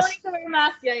wear like, a you don't mask, need to wear a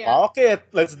mask. Yeah, yeah. fuck it.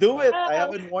 Let's do it. I Yeah,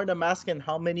 haven't worn a mask in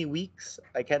how many weeks?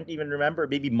 I can't even remember.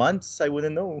 Maybe months. I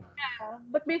wouldn't know.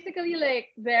 but basically, like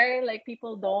there, like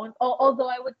people don't. Although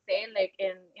I would say, like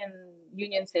in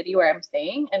Union City where I'm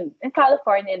staying, and in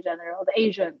California in general, the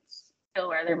Asians still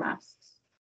wear their masks.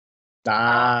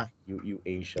 Um, Ah, you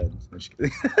Asians. No, just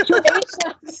kidding. you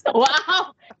Asians,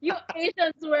 wow, you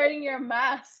Asians wearing your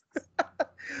masks.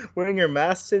 Wearing your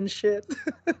masks and shit.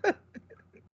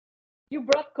 You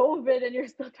brought COVID, and you're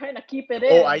still trying to keep it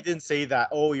Oh, I in. didn't say that.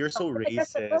 Oh, you're Oh, so like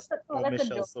racist. Oh, that's a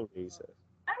joke. Michelle's so racist.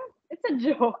 It's a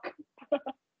joke.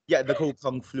 Yeah, the whole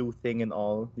kung flu thing and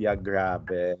all. Yeah,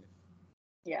 grabe.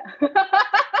 Yeah.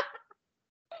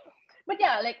 But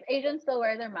yeah, like Asians still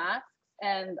wear their masks,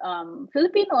 and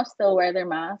Filipinos still wear their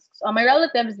masks. My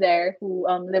relatives there who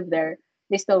live there,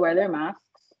 they still wear their masks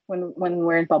when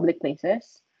we're in public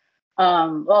places.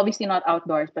 Well, obviously not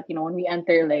outdoors, but when we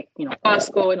enter like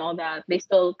Costco and all that, they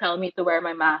still tell me to wear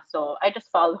my mask. So I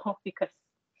just follow because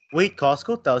Wait,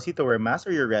 Costco tells you to wear a mask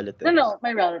or your no, relatives? no,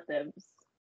 my relatives.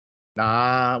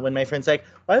 Nah, when my friend's like,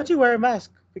 why don't you wear a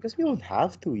mask? Because we don't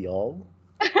have to, y'all.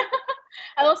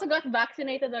 I also got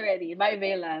vaccinated already,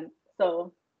 bivalent,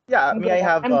 so Yeah, I'm me, good. I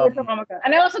have I'm good from Omicron,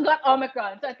 and I also got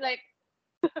Omicron, so it's like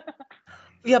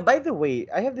yeah, by the way,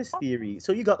 I have this theory.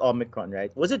 So you got Omicron,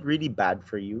 right? Was it really bad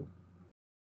for you?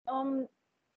 um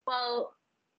well,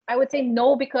 I would say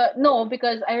no because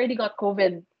I already got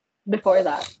COVID before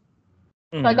that.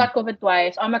 So I Mm-hmm. got COVID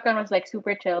twice. Omicron was like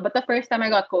super chill, but the first time I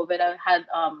got COVID,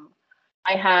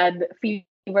 I had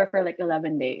fever for like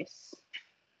 11 days.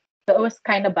 So it was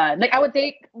kind of bad. Like I would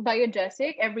take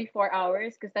Biogesic every 4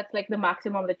 hours because that's like the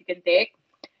maximum that you can take.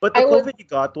 But the I would COVID you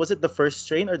got, was it the first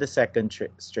strain or the second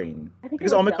strain? I think it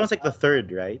Because was Omicron's like the Delta.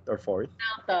 third, right? Or fourth?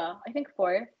 Delta. I think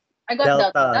fourth. I got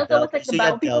Delta. Delta, Delta was Delta. like the So you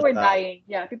bad. got People were Delta. dying.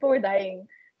 Yeah, people were dying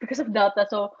because of Delta.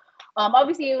 So,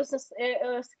 obviously it was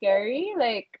scary.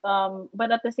 Like,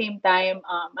 but at the same time,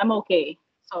 I'm okay.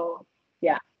 So,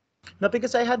 yeah. No,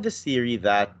 because I had this theory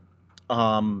that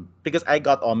because I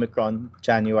got Omicron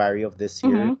January of this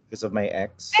year Mm-hmm. because of my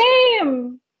ex.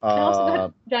 Same. I also got Uh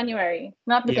January,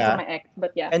 not because of yeah. my ex,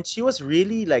 but yeah. And she was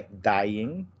really like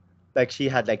dying. Like she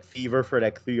had like fever for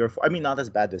like 3 or 4. I mean, not as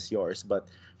bad as yours, but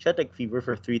she had like fever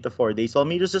for 3 to 4 days. So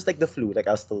me, it was just like the flu. Like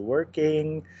I was still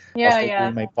working, I was Yeah, still yeah.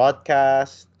 doing my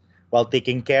podcast while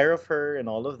taking care of her and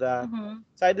all of that. Mm-hmm.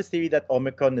 So I had this theory that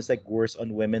Omicron is like worse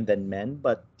on women than men,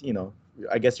 but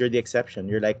I guess you're the exception.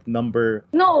 You're like number.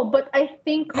 No, but I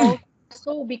think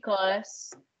also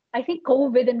because I think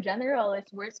COVID in general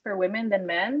is worse for women than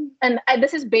men. And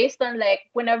this is based on like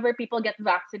whenever people get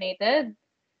vaccinated,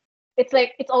 it's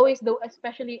like it's always the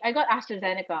especially I got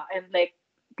AstraZeneca and like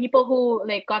people who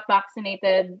like got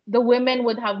vaccinated, the women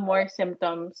would have more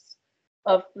symptoms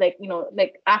of like,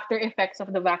 like after effects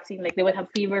of the vaccine. Like they would have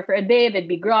fever for a day, they'd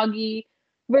be groggy.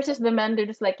 Versus the men, they're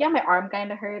just like, yeah, my arm kind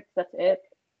of hurts. That's it.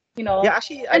 Yeah,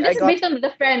 actually, And I this is got based on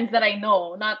the friends that I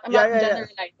know. Not I'm yeah, not yeah, yeah.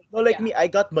 generalizing, No, but like yeah. me, I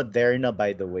got Moderna,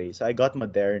 by the way. So I got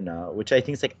Moderna, which I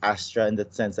think is like Astra in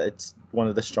that sense that it's one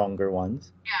of the stronger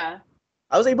ones. Yeah.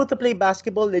 I was able to play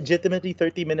basketball legitimately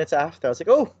 30 minutes after. I was like,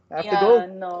 oh, I have to Yeah, go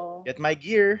no. get my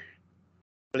gear,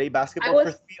 play I basketball for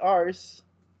was 3 hours.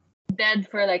 dead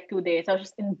for like 2 days. I was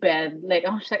just in bed. Like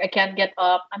I was just like I can't get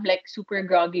up. I'm like super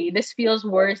groggy. This feels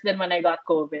worse than when I got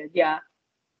COVID. Yeah.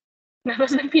 That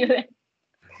was the feeling.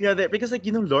 Yeah, because like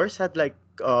Loris had like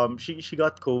she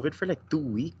got COVID for like 2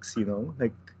 weeks.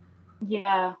 Like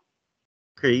Yeah.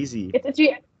 crazy.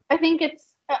 I think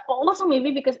it's also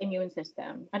maybe because immune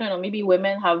system. I don't know. Maybe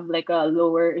women have like a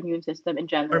lower immune system in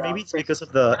Or maybe general it's because versus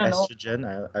of the I don't know.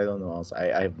 estrogen. I don't know. Also,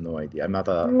 I have no idea. I'm not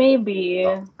a Maybe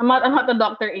doctor. I'm not a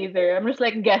doctor either. I'm just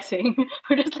like guessing.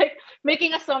 We're just like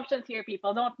making assumptions here,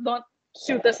 people. Don't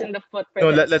shoot us in the foot for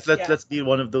No, this. Yeah. let's be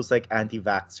one of those like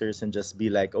anti-vaxxers and just be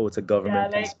like, oh, it's a Yeah,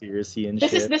 government like conspiracy and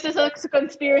this is shit. this is a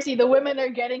conspiracy. The women are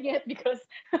getting it because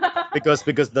Because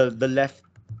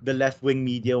the left wing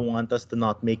media want us to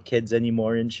not make kids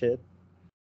anymore and shit.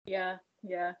 yeah,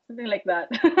 yeah, something like that.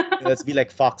 Let's be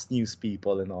like Fox News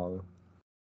people and all.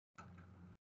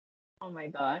 Oh my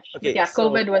gosh. But Okay, yeah, so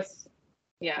COVID was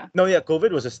yeah. no, yeah,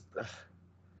 COVID was just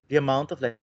the amount of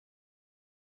like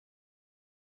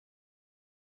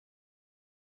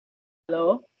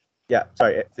Hello? yeah.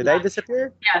 Sorry, did I Lag.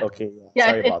 disappear? Yeah. Okay, yeah. Yeah,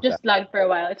 Sorry it about that. just lagged for a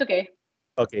while. It's okay.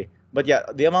 Okay, but yeah,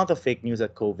 the amount of fake news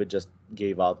that COVID just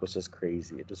gave out was just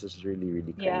crazy. It was just really,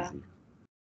 really Yeah. crazy.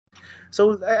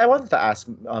 So I wanted to ask,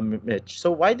 Mitch.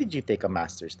 So why did you take a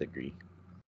master's degree?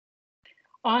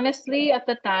 Honestly, at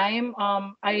the time,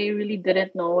 I really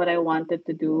didn't know what I wanted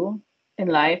to do in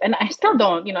life. And I still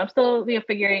don't, I'm still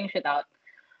figuring shit out.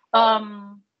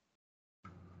 Um,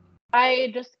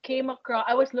 I just came across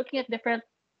I was looking at different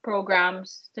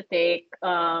programs to take,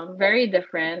 very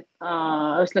different.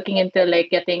 I was looking into like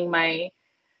getting my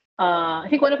I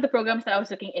think one of the programs that I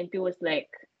was looking into was like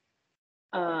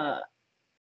uh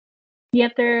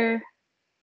theater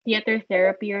theater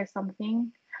therapy or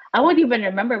something. I won't even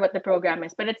remember what the program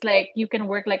is, but it's like you can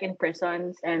work like in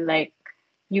prisons and like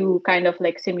you kind of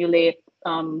like simulate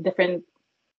different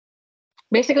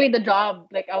basically the job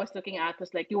like I was looking at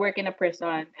was like you work in a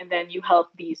prison and then you help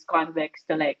these convicts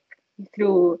to like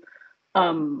through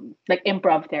like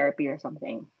improv therapy or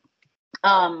something.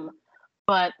 Um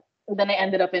but then I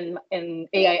ended up in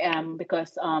AIM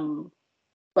because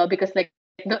well because like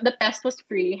the test was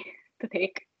free to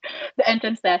take the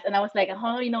entrance test and I was like,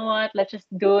 oh, you know what, let's just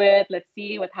do it, let's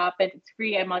see what happens, it's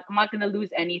free, I'm not gonna lose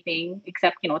anything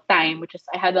except time, which is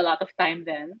I had a lot of time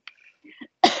then.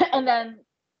 And then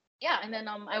yeah, and then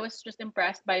I was just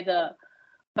impressed by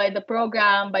the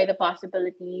program, by the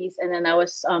possibilities, and then I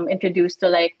was introduced to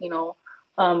like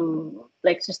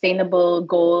like sustainable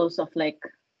goals of like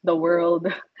the world,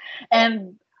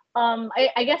 and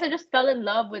I guess I just fell in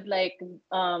love with like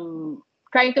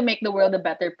trying to make the world a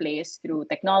better place through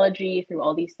technology, through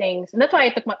all these things, and that's why I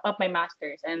took up my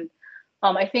masters, and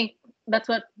I think that's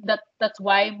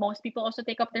why most people also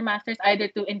take up their masters either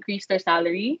to increase their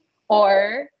salary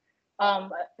or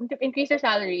um to increase their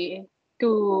salary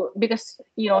to because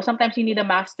sometimes you need a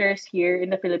master's here in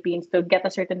the Philippines to get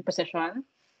a certain position,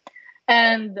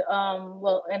 and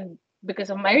well, and because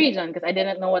of my reason, because I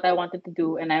didn't know what I wanted to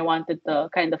do and I wanted to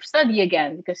kind of study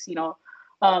again because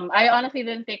I honestly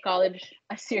didn't take college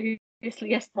as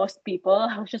seriously as most people.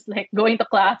 I was just like going to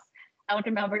class. I don't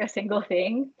remember a single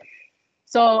thing.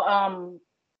 So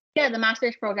yeah, the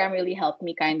master's program really helped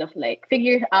me kind of like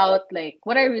figure out like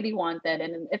what I really wanted,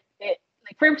 and it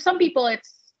like for some people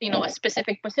it's a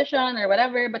specific position or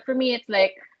whatever, but for me it's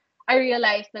like I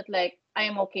realized that like I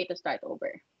am okay to start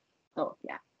over. So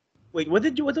yeah, Wait, what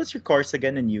was your course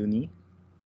again in uni?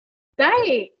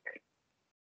 Psych,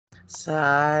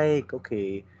 Psych.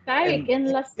 Okay, Psych and in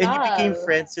and you became LaSalle.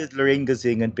 friends with Lorraine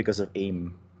Gazingan because of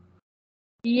AIM.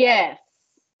 Yes.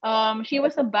 She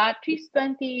was a batch. She's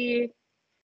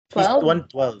She's 2012.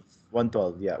 112.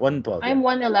 112. Yeah, 112. Yeah. I'm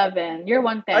 111. You're Oh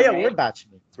 110, yeah, we're right?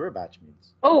 batchmates. We're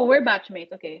batchmates. Oh, we're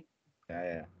batchmates. Okay. Yeah,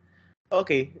 yeah.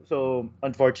 Okay, so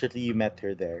unfortunately you met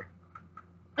her there.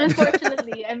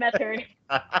 Unfortunately, I met her.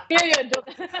 Period. Joke.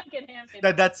 Kidding, I'm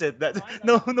kidding. That's it. That No, I love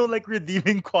no, her. no, like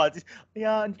redeeming qualities.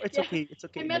 Yeah, it's Yeah, okay. It's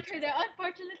I okay. met Like her there.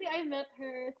 Unfortunately, I met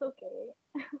her. It's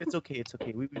okay. it's okay. It's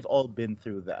okay. We've all been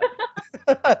through that.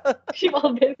 We've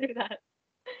all been through that.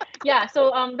 Yeah,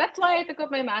 so that's why I took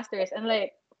up my masters. And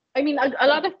like, I mean, a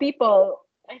lot of people,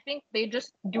 I think they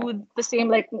just do the same.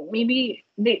 Like maybe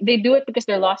they do it because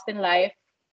they're lost in life.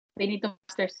 They need to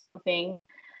master something.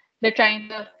 They're trying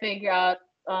to figure out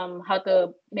how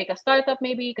to make a startup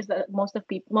maybe because most of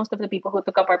the people who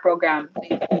took up our program, they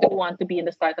do want to be in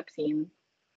the startup scene.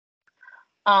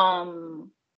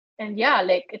 um and yeah,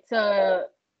 like it's a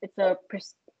it's a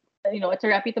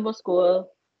reputable school.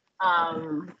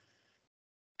 um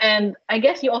and I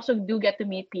guess you also do get to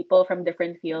meet people from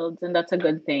different fields, and that's a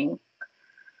good thing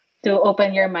to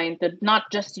open your mind to not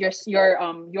just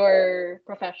your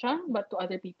profession, but to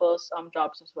other people's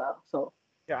jobs as well. So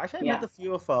Yeah, actually, I met yeah. a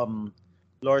few of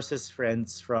Lors's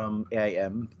friends from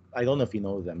AIM. I don't know if you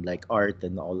know them, like Art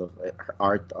and all of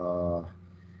Art.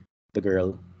 The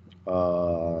girl.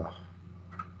 Uh,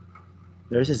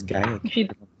 there's this guy. I can't She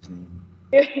remember his name.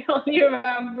 you only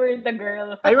remember the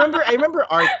girl. I remember. I remember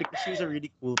Art because she's a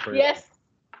really cool person. Yes,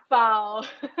 Pao.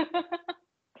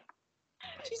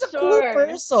 She's a cool Sure,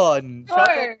 person. Shout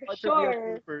out sure, Art for being a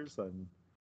cool sure, person.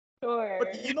 But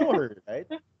sure. you know her, right?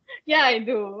 Yeah, I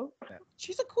do. Yeah.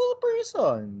 She's a cool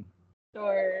person.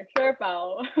 Sure, sure,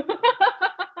 Pao.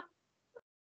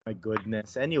 My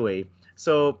goodness. Anyway,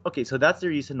 so okay, so that's the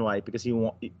reason why because you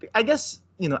want. I guess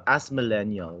as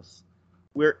millennials,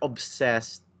 we're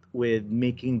obsessed with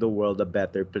making the world a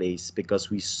better place because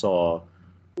we saw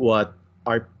what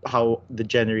how the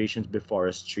generations before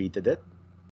us treated it.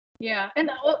 Yeah, and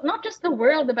not just the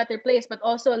world a better place, but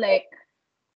also like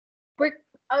we're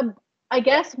I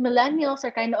guess millennials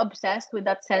are kind of obsessed with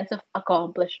that sense of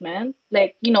accomplishment.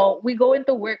 Like, we go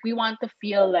into work, we want to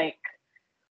feel like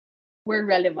we're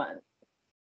relevant.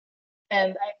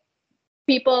 And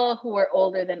people who are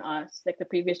older than us, like the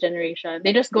previous generation,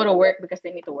 they just go to work because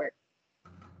they need to work.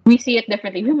 We see it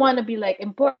differently. We want to be like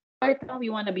important, we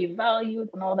want to be valued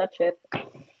and all that shit.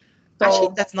 Actually,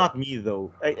 So that's not me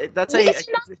though. That's because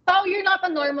you're not Pao, you're not a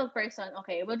normal person.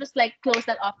 Okay, we'll just like close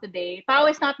that off today. Pao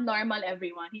is not normal,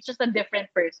 everyone. He's just a different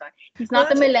person. He's no,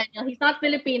 not a millennial. He's not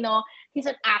Filipino. He's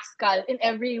an Ascal in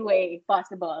every way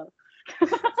possible.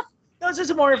 no, it's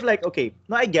just more of like okay.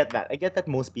 No, I get that. I get that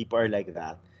most people are like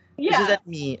that. It's just Yeah, that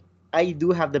me, I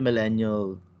do have the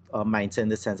millennial mindset in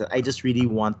the sense that I just really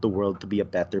want the world to be a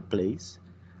better place.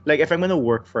 Like if I'm gonna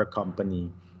work for a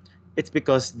company, it's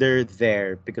because they're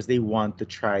there because they want to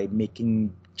try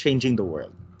changing the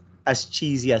world, as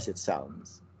cheesy as it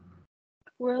sounds.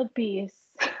 world peace.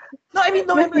 No, I mean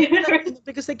no, But I mean yeah, that,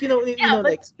 because like but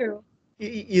like it's true.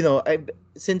 I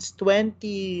since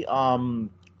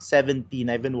 2017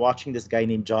 I've been watching this guy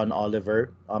named John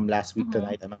Oliver last week Mm-hmm.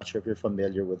 tonight. I'm not sure if you're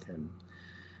familiar with him.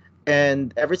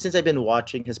 And ever since I've been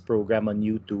watching his program on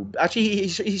YouTube, actually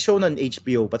he's shown on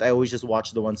HBO, but I always just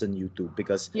watch the ones on YouTube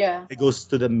because Yeah, it goes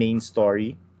to the main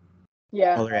story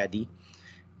yeah. already.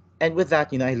 And with that,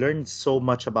 I learned so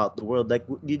much about the world. Like,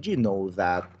 did you know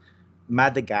that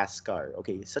Madagascar,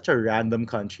 okay, such a random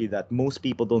country that most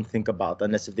people don't think about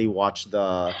unless if they watch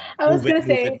the I was gonna Move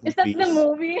It say, is that the movies.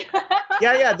 movie?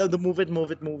 Yeah, yeah, the Move It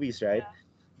movies, right? Yeah.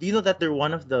 Do you know that they're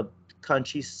one of the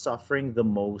countries suffering the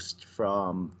most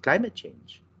from climate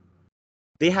change?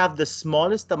 They have the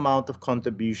smallest amount of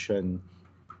contribution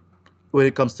when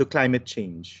it comes to climate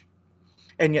change.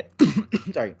 And yet,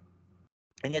 sorry,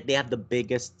 and yet they have the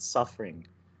biggest suffering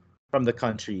from the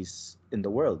countries in the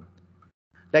world.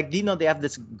 Like, do you know they have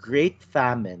this great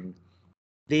famine?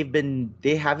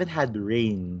 They haven't had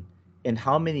rain in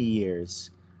how many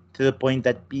years to the point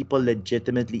that people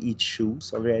legitimately eat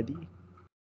shoes already?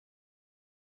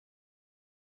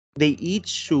 They eat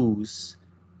shoes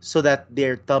so that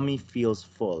their tummy feels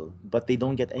full, but they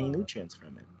don't get any Oh, nutrients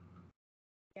from it.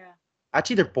 yeah,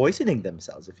 Actually, they're poisoning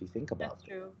themselves if you think about that's it.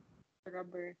 true. The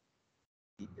rubber.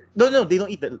 No, no, they don't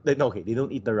eat no, okay, they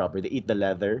don't eat the rubber. They eat the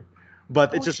leather,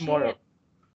 but it's Oh just more. shit.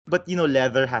 But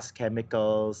leather has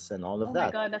chemicals and all of Oh my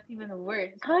that. god, that's even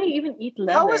worse. How do you even eat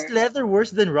How is leather? leather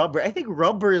worse than rubber? I think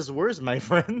rubber is worse, my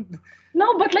friend.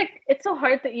 No, but like it's so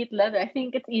hard to eat leather. I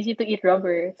think it's easy to eat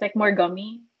rubber. It's like more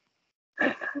gummy.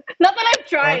 Not that I've Can't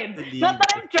tried. Not believe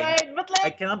that we're I've think. tried, but I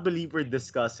like cannot believe we're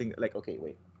discussing like okay,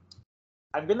 wait.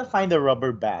 I'm gonna find a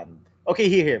rubber band. Okay,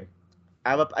 here.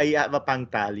 I have a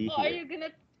pangtali oh, here.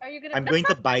 are you gonna I'm going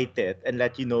to bite it and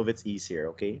let you know if it's easier,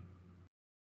 okay?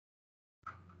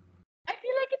 I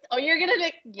feel like it's you're gonna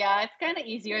like yeah, it's kind of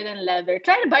easier than leather.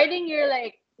 Try biting your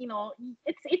like,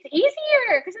 it's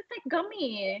easier because it's like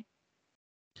gummy.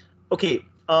 Okay.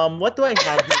 What do I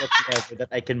have here that's leather that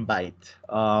I can bite?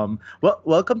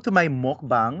 Welcome to my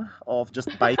mukbang of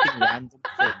just biting random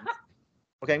things.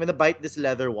 Okay, I'm gonna bite this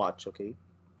leather watch. Okay,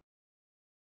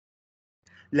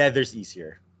 leather's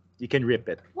easier. You can rip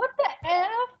it. What the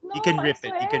F? You No, can I rip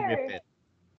it. You can rip swear. it.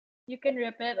 You can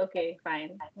rip it? Okay,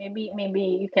 fine. Maybe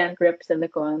you can't rip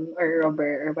silicone or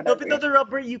rubber or No, but no, whatever. the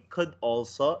rubber you could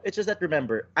also. It's just that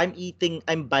remember, I'm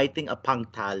biting a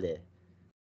pangtale.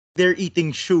 They're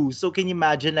eating shoes. So can you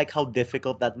imagine like how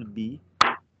difficult that would be?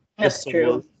 The That's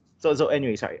soul. true. So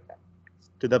anyway, sorry.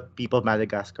 To the people of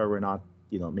Madagascar, we're not,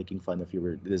 making fun of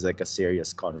you. This is like a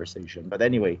serious conversation. But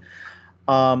anyway,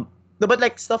 um no, but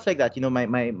like stuff like that,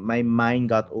 my mind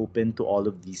got open to all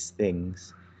of these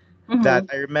things that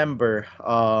Mm-hmm. I remember.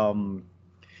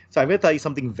 So I'm gonna tell you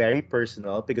something very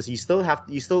personal because you still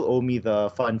owe me the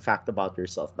fun fact about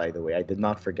yourself, by the way. I did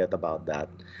not forget about that.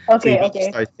 So you Okay, need to okay.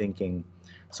 start thinking.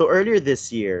 So earlier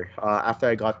this year, after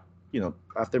I got,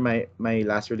 after my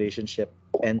last relationship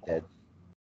ended,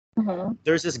 Mm-hmm.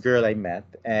 there's this girl I met,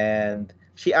 and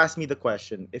she asked me the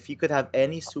question: if you could have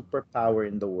any superpower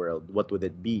in the world, what would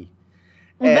it be?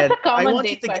 That's And a common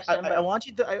date question, I but want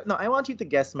you to, no, I want you to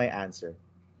guess my answer.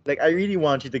 Like, I really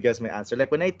want you to guess my answer.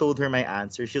 Like, when I told her my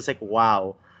answer, she was like,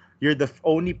 "Wow, you're the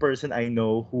only person I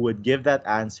know who would give that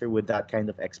answer with that kind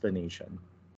of explanation."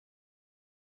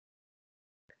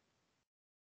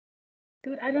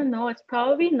 dude, I don't know. It's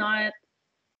probably not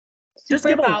Just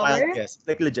give a wild superpower. guess.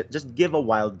 Like, legit, just give a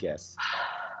wild guess.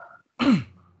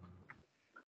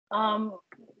 Um,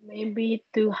 maybe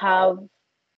to have.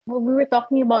 Well, we were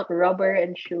talking about rubber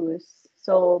and shoes,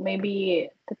 so maybe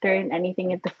to turn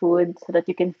anything into food so that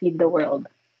you can feed the world.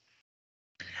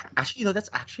 Actually, that's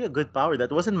actually a good power.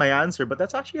 That wasn't my answer, but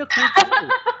that's actually a cool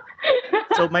power.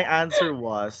 So my answer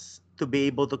was to be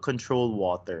able to control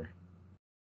water.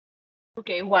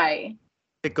 Okay, why?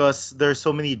 Because there's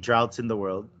so many droughts in the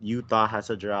world. Utah has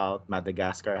a drought,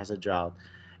 Madagascar has a drought.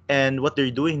 And what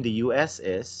they're doing in the US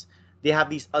is they have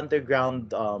these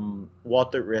underground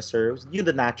water reserves,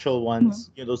 the natural Mhm. ones,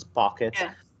 those pockets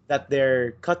Yeah. that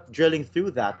they're cut drilling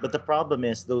through that. But the problem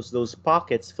is those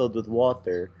pockets filled with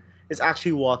water is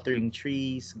actually watering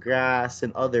trees, grass,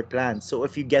 and other plants. So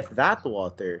if you get that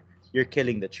water, you're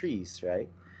killing the trees, right?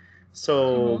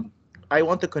 So Mm-hmm. I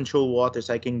want to control water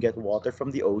so I can get water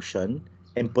from the ocean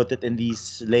and put it in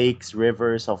these lakes,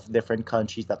 rivers of different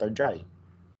countries that are dry.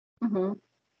 Mm-hmm.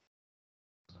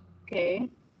 Okay.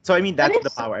 So I mean That that's the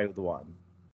is power I would want.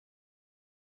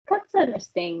 that's an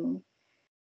interesting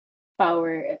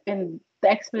power, and the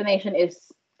explanation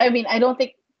is. I mean, I don't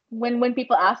think when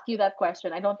people ask you that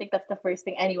question, I don't think that's the first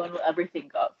thing anyone will ever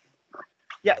think of.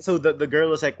 Yeah, so the girl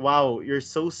was like, "Wow, you're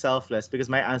so selfless," because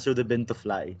my answer would have been to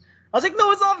fly. I was like,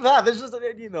 "No, it's not that. It's just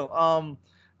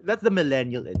that's the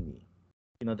millennial in me.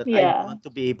 That I Yeah, want to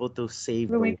be able to save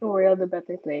will the make world, the world a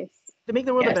better place. to make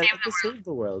the world a Yes. better, to save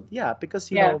the world. Yeah,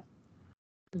 because Yeah.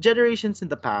 generations in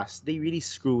the past, they really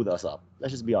screwed us up.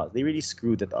 Let's just be honest. They really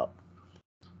screwed it up.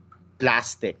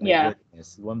 Plastic, my Yeah.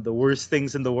 goodness, one of the worst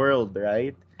things in the world,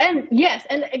 right? And yes,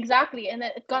 and exactly, and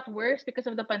it got worse because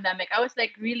of the pandemic. I was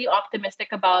like really optimistic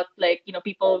about, like,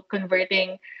 people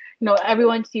converting.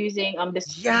 Everyone's using this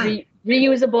Yeah,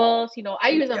 reusables. I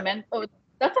use a yeah. men. Oh,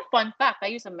 that's a fun fact. I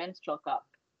use a menstrual cup.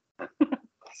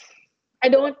 I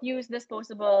don't use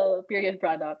disposable period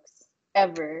products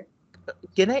ever.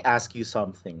 Can I ask you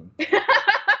something?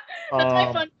 That's my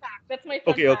Um, fun fact. That's my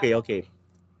fun okay, fact. okay, okay.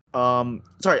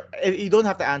 Sorry, you don't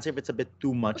have to answer if it's a bit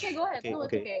too Okay, much. go ahead. Okay, No,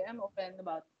 it's okay. okay. I'm open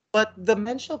about. But the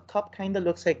menstrual cup kind of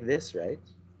looks like this, right?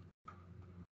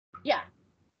 Yeah.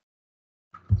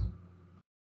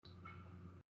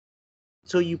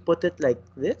 So you put it like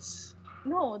this?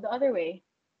 No, the other way.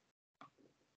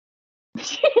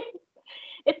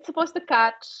 It's supposed to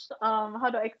catch. How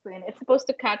do I explain? It's supposed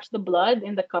to catch the blood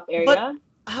in the cup But area.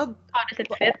 how? How does it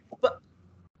But, fit? but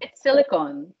It's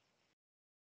silicone,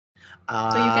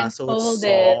 so you can so it's fold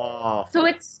it. soft. So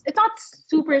it's not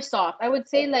super soft. I would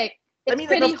say, like, I it's mean,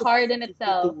 pretty enough to hard in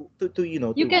itself.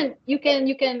 You to.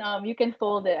 can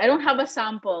fold it. I don't have a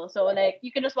sample, so like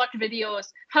you can just watch videos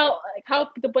how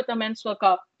to put a menstrual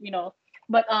cup.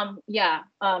 But yeah,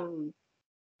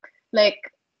 like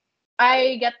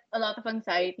I get a lot of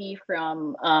anxiety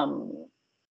from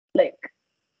like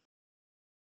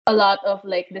a lot of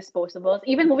like disposables.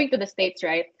 Even moving to the States,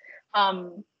 right?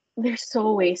 Um, they're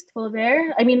so wasteful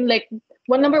there. I mean, like,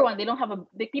 number one, they don't have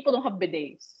people don't have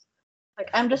bidets. Like,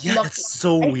 I'm just Yeah, that's lucky.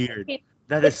 so I weird. hate.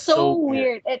 That is It's so so weird.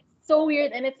 weird. It's so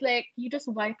weird, and it's like you just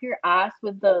wipe your ass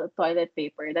with the toilet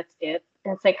paper. That's it.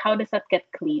 And it's like, how does that get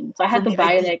clean? So I For had to me, I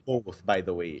buy do like, both, by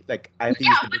the way. Like, I have to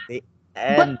use yeah, the bidet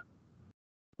but and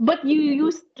but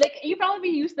you probably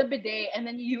use the bidet and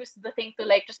then you use the thing to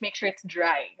like just make sure it's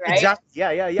dry, right? Exactly.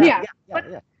 Yeah, yeah, yeah, Yeah. yeah, yeah, But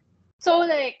yeah. so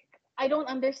like I don't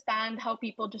understand how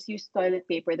people just use toilet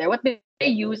paper there. What they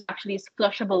use actually is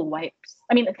flushable wipes.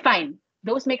 I mean, fine.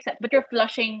 Those make sense, but you're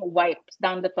flushing wipes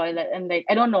down the toilet and like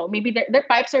I don't know, maybe their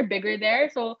pipes are bigger there,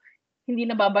 so hindi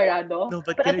nababarado. No,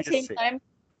 but But can at I the just same say, time,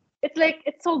 it's like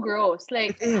it's so gross. it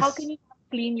Like how can is. you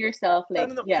clean yourself? No, Like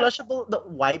no, no. yeah. Flushable, the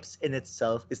wipes in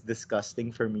itself is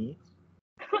disgusting for me.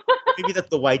 Maybe that's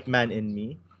the white man in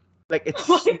me. Like it's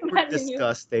White super man in you.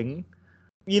 disgusting.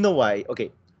 You know why?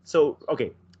 Okay. So,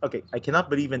 okay. I cannot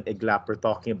believe in Iglap we're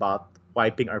talking about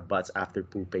wiping our butts after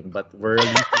pooping, but we're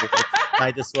already here.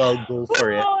 Might as well go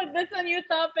for it. Whoa, that's a new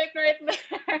topic right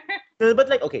there. No, but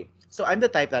like, okay. So I'm the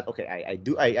type that, okay,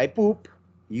 I poop,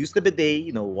 use the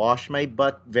bidet, wash my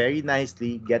butt very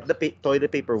nicely, get the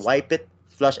toilet paper, wipe it,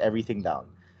 flush everything down.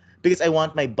 Because I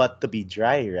want my butt to be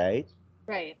dry, right?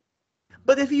 Right.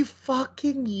 But if you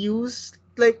fucking use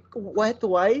like wet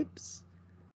wipes,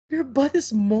 your butt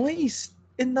is moist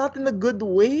and not in a good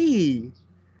way.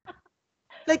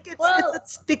 Like it's Well, that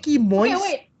sticky okay, moist.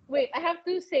 wait. I have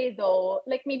to say though,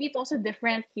 like maybe it's also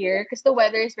different here because the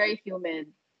weather is very humid.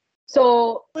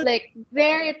 So But like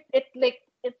there, it like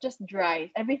it just dries.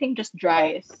 Everything just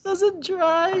dries. it doesn't It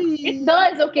dry.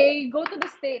 does. Okay, go to the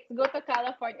states. Go to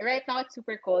California. Right now it's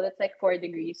super cold. It's like 4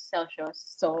 degrees Celsius.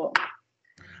 So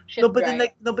No, shit but then dry.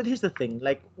 like no, but here's the thing.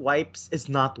 Like wipes is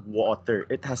not water.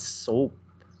 It has soap,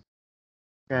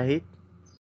 right?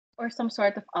 Or some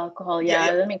sort of alcohol. Yeah,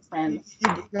 Yeah, that makes yeah. sense.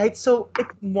 Right. So it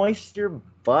moists your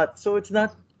butt. So it's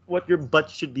not what your butt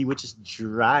should be, which is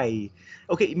dry.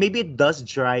 Okay, maybe it does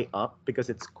dry up because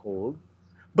it's cold,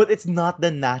 but it's not the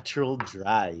natural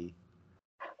dry.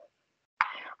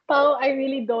 Pao, I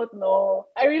really don't know.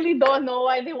 I really don't know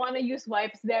why they want to use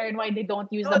wipes there and why they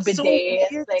don't use No, the it's so bidet.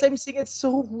 It's weird. That's like why I'm saying it's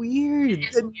so weird. it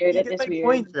is And weird. you It get is my weird.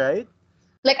 point, right?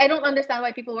 Like I don't understand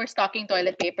why people were stocking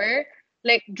toilet paper.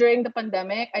 Like during the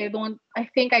pandemic, I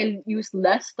think I used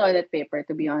less toilet paper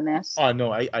to be honest. Oh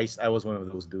no, I was one of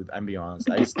those dude. I'm be honest.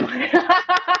 I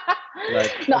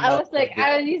like No, I'm I not was like kidding.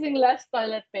 I was using less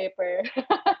toilet paper.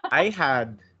 I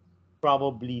had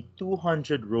probably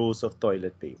 200 rolls of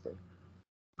toilet paper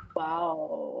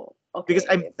Wow. because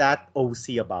I'm Okay. that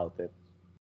OC about it.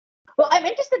 Well, I'm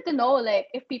interested to know like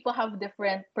if people have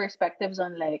different perspectives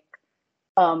on like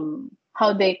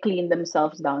how they clean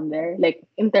themselves down there, like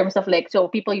in terms of like so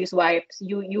people use wipes,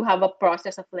 you have a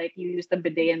process of like you use the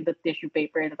bidet and the tissue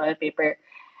paper and the toilet paper,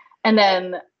 and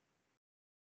then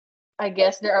I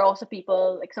guess there are also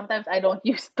people like sometimes I don't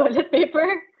use toilet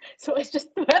paper, so it's just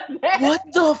wet there. What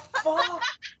the fuck?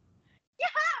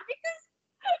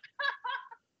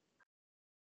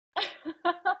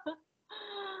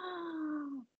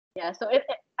 Yeah, so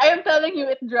I am telling you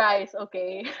it dries,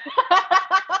 okay.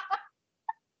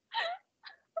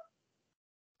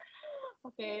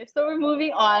 Okay, so we're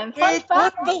moving on. Fun Wait,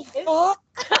 what fact the is fuck?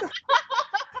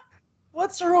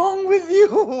 What's wrong with you?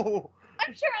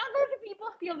 I'm sure other people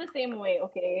feel the same way,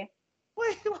 okay?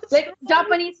 Wait, what's Like wrong with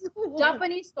Japanese you?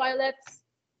 Japanese toilets,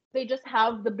 they just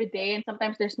have the bidet and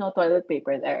sometimes there's no toilet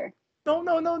paper there. No,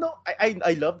 no, no, no.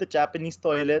 I love the Japanese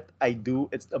toilet. I do.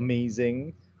 It's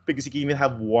amazing because you can even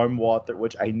have warm water,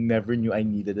 which I never knew I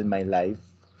needed in my life.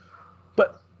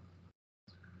 But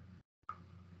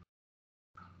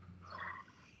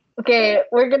Okay,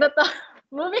 we're gonna talk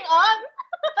moving on.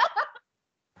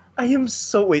 I am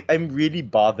so wait. I'm really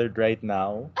bothered right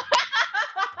now.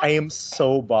 I am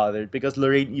so bothered because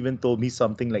Lorraine even told me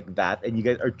something like that, and you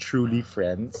guys are truly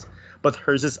friends. But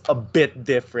hers is a bit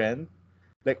different,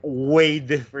 like way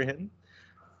different.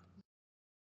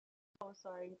 Oh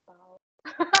sorry, pal.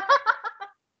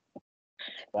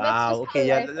 Let's Wow. just Okay.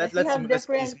 Yeah. realize this. We have Let's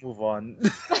please different move on.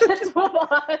 let's move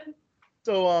on.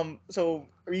 So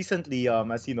recently,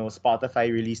 as you know,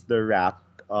 Spotify released the Wrap,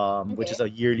 which is Okay.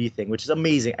 a yearly thing, which is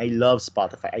amazing. I love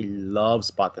Spotify. I love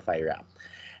Spotify Wrap,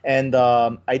 and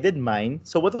I did mine.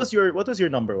 So what was your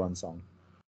number one song?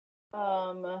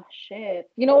 Shit.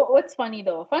 You know what's funny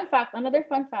though? Fun fact, another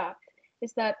fun fact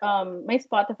is that my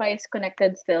Spotify is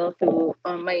connected still to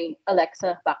my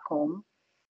Alexa back home.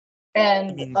 I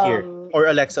And mean here or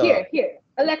Alexa. here.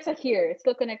 Alexa here. It's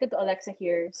still connected to Alexa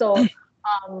here. So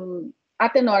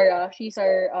Ate Nora, she's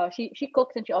our she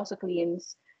cooks and she also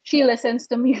cleans. She listens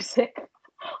to music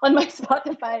on my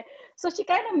Spotify. So she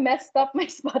kind of messed up my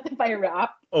Spotify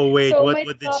rap. Oh wait, So my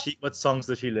top what songs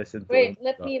does she listen to? Oh wait,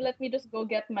 my God. let me just go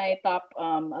get my top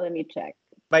let me check.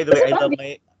 By the Was way, it on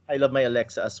the I love my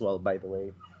Alexa as well. By the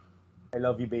way, I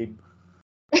love you, babe.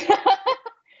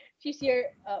 she's your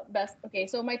best. Okay,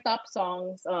 so my top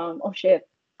songs oh shit.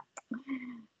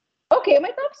 Okay, my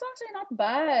top songs are not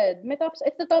bad.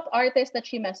 It's the top artist that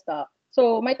she messed up.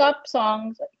 So my top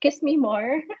songs, Kiss Me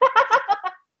More,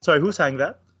 Sorry, who sang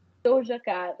that? Doja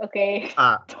Cat. Okay,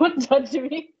 Ah, don't judge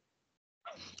me.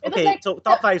 It was okay. like So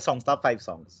top five songs. Top five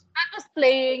songs. that was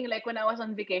playing like when I was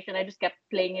on vacation. I just kept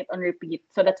playing it on repeat.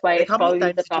 So that's why Like it's how many probably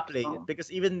times the did you top play it? song.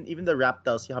 Because even the rap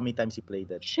tells you how many times you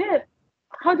played it. Shit.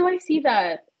 How do I see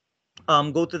that?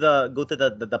 Go to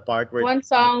the part where One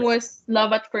song was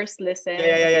Love at First yeah, Listen. yeah,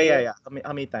 yeah, yeah, yeah, Okay. yeah.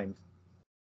 How many times?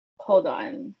 Hold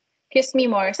on. Kiss Me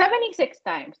More. 76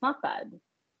 times. Not bad.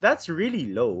 That's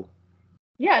really low.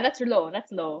 Yeah, that's low.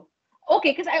 That's low.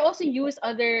 Okay, because I also use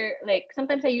other, like,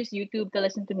 sometimes I use YouTube to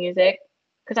listen to music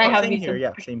because I Oh, have same here. YouTube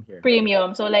Yeah, same here.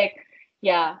 Premium. So, like,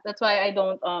 yeah, that's why I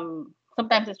don't,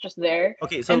 sometimes it's just there.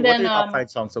 Okay, so And what are then, your top five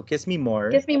songs? So Kiss Me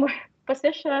More. Kiss Me More.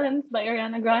 Positions by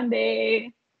Ariana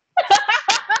Grande.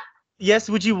 Yes,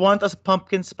 would you want a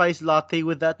pumpkin spice latte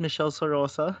with that, Michelle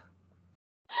Sorosa?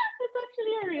 It's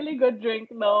actually a really good drink,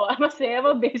 though. I must say, I'm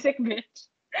a basic bitch.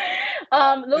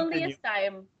 Continue.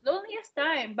 Loneliest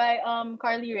Time by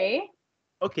Carly Rae.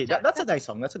 Okay, that's a nice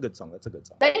song. That's a good song. That's a good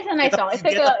song. That is a nice song. You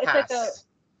get a It's like a pass.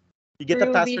 You get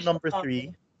a pass for groovy number song.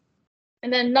 three.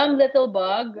 And then Numb Little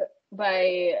Bug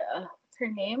by what's her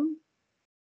name?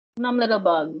 Numb Little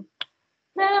Bug.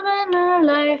 Na, na, na,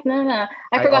 life, na, na.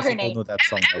 I I forgot her also don't name. know that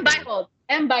song, by M the way. Byhold.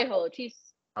 M Byhold.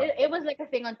 Ah, It was like a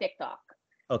thing on TikTok.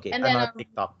 okay, And I'm then not a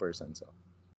TikTok person, so.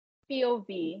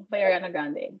 POV by Ariana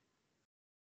Grande.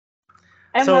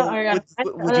 I'm So not Ariana.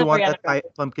 would I you love want Ariana that Grande.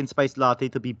 pumpkin spice latte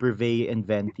to be brevet and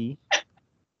venti?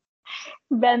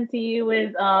 Venti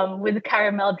with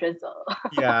caramel drizzle.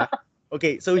 Yeah.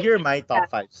 Okay, so here are my Yeah. top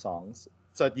five songs,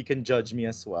 so that you can judge me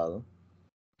as well.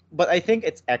 But I think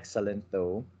it's excellent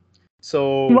though.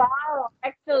 So Wow,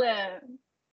 excellent.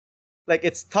 like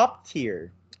it's top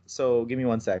tier. So give me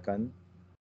 1 second.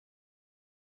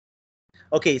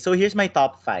 Okay, so here's my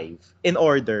top five in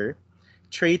order: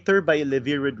 Traitor by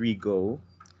Olivia Rodrigo, Okay.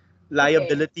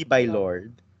 Liability by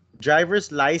Lord,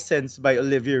 Driver's License by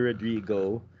Olivia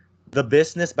Rodrigo, The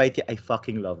Business by I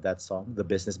fucking love that song, The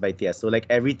Business by Tiesto. Like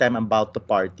every time I'm about to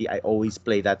party, I always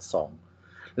play that song.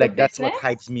 The Like that's what business?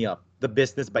 hypes me up. The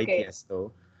Business by Okay.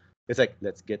 Tiesto. It's like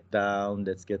let's get down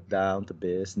to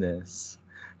business.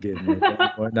 Give me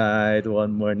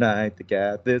one more night to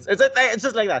get this. It's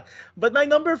just like that. But my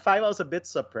number five, I was a bit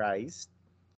surprised.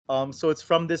 So it's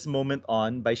From This Moment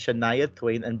On by Shania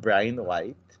Twain and Brian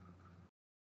White.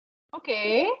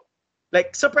 Okay.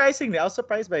 Like surprisingly, I was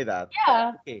surprised by that.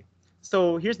 Yeah. Okay,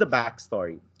 so here's the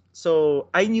backstory. So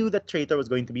I knew that Traitor was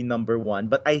going to be number one,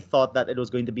 but I thought that it was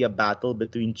going to be a battle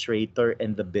between Traitor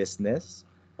and The Business.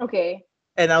 Okay.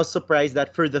 And I was surprised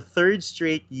that for the third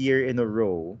straight year in a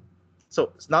row,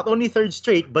 so it's not only third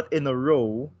straight, but in a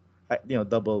row,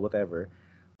 double whatever.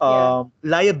 Yeah.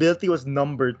 Liability was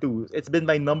number two. It's been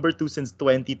my number two since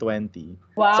 2020.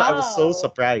 So I was so Wow.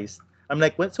 surprised. I'm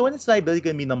like, when is liability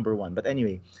gonna be number one? But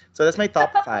anyway, so that's my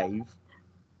top five.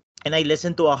 And I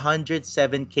listened to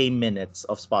 107K minutes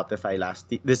of Spotify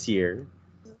this year.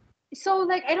 So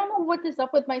like I don't know what is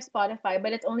up with my Spotify,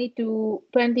 but it's only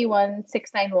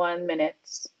 221,691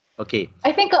 minutes. Okay.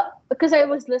 I think because I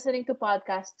was listening to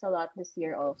podcasts a lot this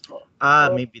year also.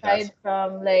 So Maybe that's, aside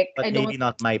from like but I don't maybe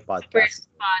not my super podcast.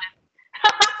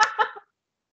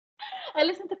 I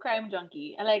listen to Crime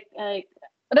Junkie. I like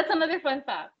that's another fun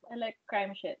fact. I like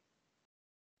crime shit.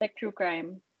 Like true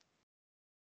crime.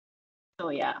 So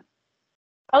yeah.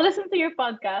 I'll listen to your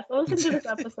podcast. I'll listen to this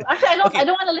episode. Actually, I Okay.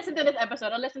 don't want to listen to this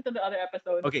episode. I'll listen to the other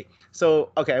episode. Okay.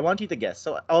 So I want you to guess.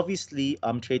 So obviously,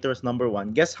 Traitor was number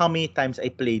one. Guess how many times I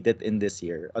played it in this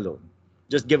year alone.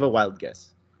 Just give a wild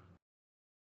guess.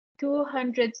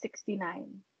 269.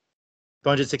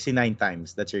 269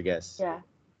 times. That's your guess. Yeah.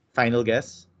 Final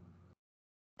guess.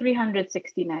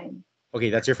 369. Okay,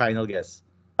 that's your final guess.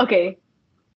 Okay.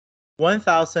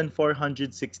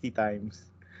 1,460 times,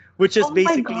 which is Oh my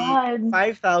basically god.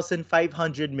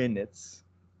 5,500 minutes.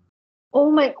 Oh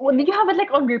my, well, did you have it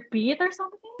like on repeat or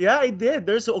something? Yeah, I did.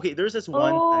 There's this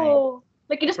one time Oh,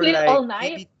 like you just for played it all like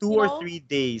night, maybe two you or know? 3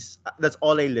 days. That's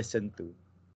all I listened to.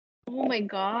 Oh my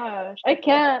gosh. I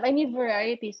can't. I need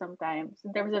variety sometimes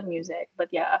in terms of music. But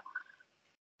yeah.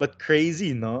 But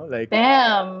crazy, no? Like,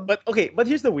 Damn. but okay. But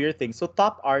here's the weird thing. So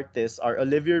top artists are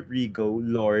Olivia Rodrigo,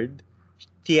 Lord,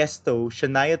 Tiesto,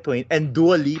 Shania Twain, and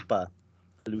Dua Lipa.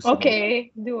 Hallucinate.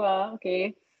 Okay. Dua.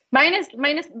 Okay. Minus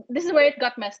this is where it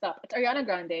got messed up. It's Ariana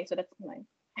Grande, so that's mine.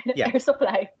 Yeah. Air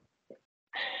Supply.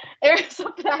 Air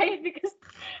Supply because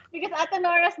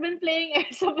Atanora's been playing Air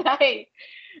Supply.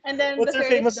 And then What's the her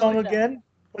third is famous song Doja. again?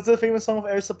 What's the famous song of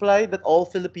Air Supply that all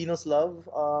Filipinos love?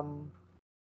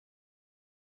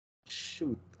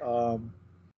 shoot.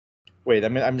 Wait.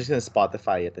 I'm just gonna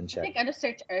Spotify it and I check. think I just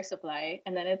search Air Supply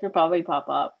and then it will probably pop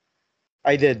up.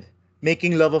 I did.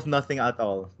 Making love of nothing at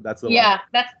all. That's the one. Yeah,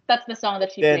 that's the song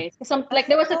that she Then plays. Some like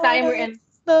there was a time we're in.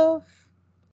 love.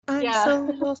 I'm Yeah. so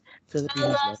lost. So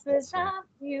Filipinos love lost that song. without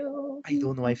you. I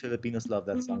don't know why Filipinos love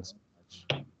that Mhm. song so much.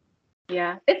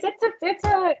 Yeah,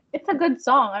 it's a good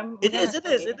song. I'm It gonna is. It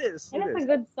is. say It is. it It is a is.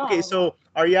 good Okay, song. so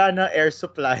Ariana Air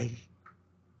Supply.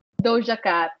 Doja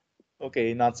Cat,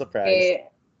 Okay, not surprised. okay,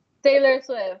 Taylor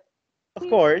Swift, Of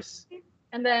course,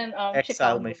 and then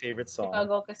Exile, my Chicago, favorite song.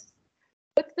 Chicago. Cause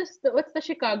what's the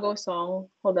Chicago song?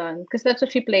 Hold on, because that's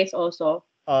what she plays also.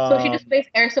 So she just Um, plays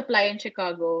Air Supply in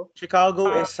Chicago.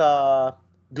 Chicago Um, is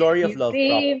Glory of you Love,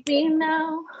 leave probably. me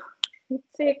now, you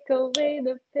take away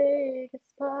the biggest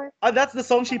part. Oh, that's the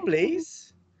song she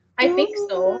plays. I think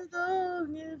so.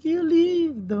 If you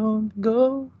leave, don't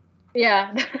go.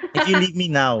 Yeah. If you leave me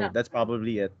now, that's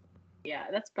probably it. Yeah,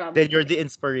 that's Then you're probably it. the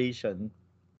inspiration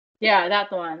Yeah, that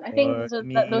one. I think for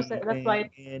that's why me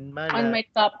it's in my on life. my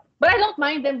top. But I don't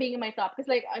mind them being in my top because,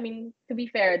 like, I mean, to be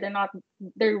fair,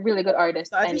 they're really good artists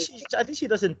So anyway. I think she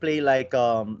doesn't play like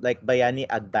Bayani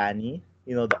Agbani,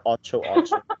 the Ocho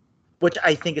Ocho, which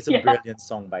I think is a Yeah. brilliant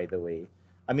song, by the way.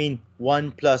 I mean,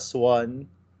 1+1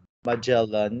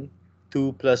 Magellan,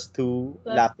 2+2 Plus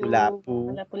Lapu two, Lapu.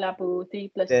 Lapu Lapu, 3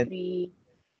 plus Then 3.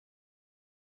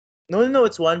 no,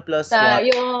 it's 1+1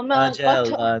 Tayo man, ocho,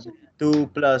 Magellan, ocho.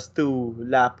 2+2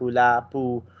 Lapu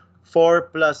Lapu,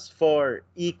 4+4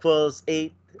 equals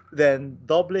 8. Then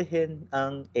doblehin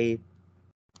ang 8.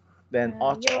 Then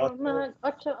Ocho Tayo Ocho. man,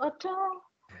 ocho, ocho.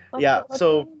 Yeah, Ocho, ocho.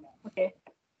 so Okay.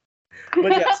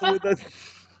 but yeah, so that's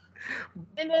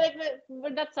And then, like,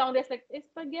 with that song, there's like,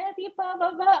 spaghetti,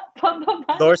 pababa, pababa,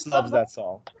 Doors loves pababa. that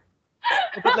song.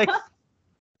 But like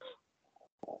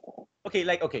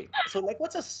okay. So like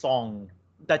what's a song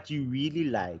that you really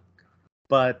like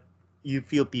but you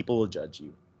feel people will judge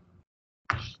you?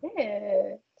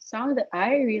 Shit. Song that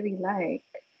I really like.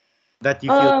 That you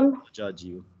feel people Um, will judge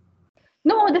you.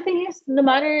 no, the thing is, no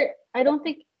matter, I don't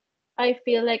think I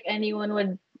feel like anyone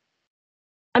would.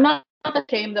 I'm not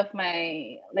ashamed of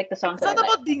my like the songs It's that I not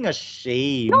like. about being No,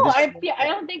 ashamed. It's just more I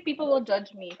don't think people will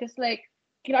judge me because like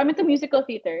I'm into musical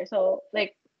theater, so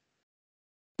like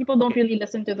people don't okay. really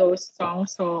listen to those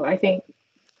songs. So I think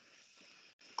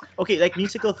Okay, like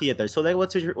musical theater. So like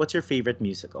what's your favorite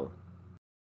musical?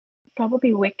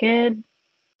 probably Wicked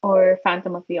or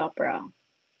Phantom of the Opera.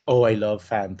 Oh, I love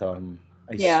Phantom.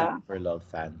 I Yeah, super love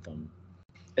Phantom.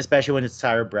 Especially when it's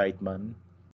Sarah Brightman.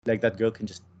 Like that girl can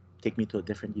just take me to a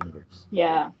different universe.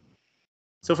 yeah.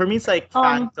 So for me it's like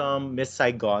Um, Phantom, Miss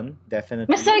Saigon, Miss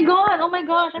definitely. Saigon. Oh my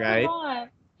gosh, I Right? forgot.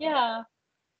 Yeah.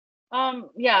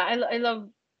 Yeah,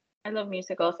 I love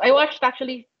musicals. I watched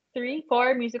actually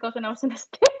 4 musicals when I was in the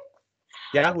States.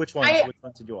 Yeah, which ones? I Which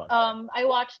ones did you watch? I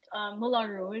watched Moulin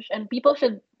Rouge, and people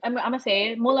should. I'm gonna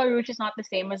say Moulin Rouge is not the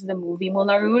same as the movie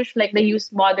Moulin Rouge. Like they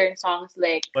use modern songs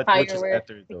like But which is Fireworks,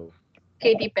 better though?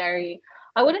 Katy Perry.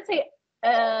 I wouldn't say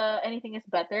anything is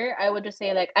better. I would just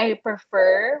say like I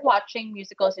prefer watching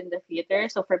musicals in the theater.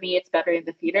 So for me, it's better in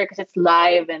the theater because it's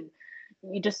live and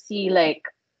you just see like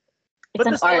it's But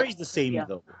an the art. story is the same Yeah.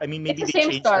 though. I mean, It's maybe the they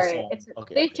same changed the story. song. It's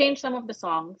Okay, they okay. changed some of the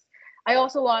songs. I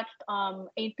also watched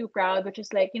Ain't Too Proud, which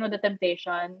is like, the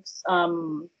Temptations.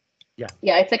 Yeah.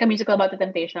 Yeah, it's like a musical about the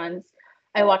Temptations.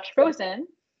 I watched Frozen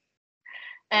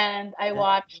and I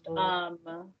watched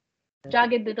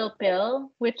Jagged Little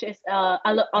Pill, which is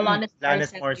Alanis Alanis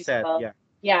Morissette Morissette. musical. Yeah.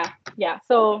 Yeah, yeah.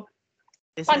 So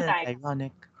Isn't fun it time.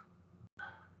 ironic?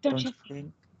 Don't Don't you you think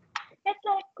think? it's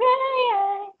like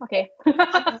rain? Okay.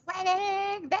 On a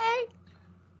wedding day.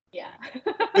 Yeah.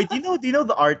 Wait, do you know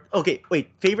the art? Okay, wait.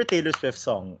 Favorite Taylor Swift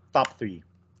song, top three,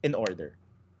 in order.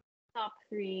 Top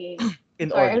 3. I'm In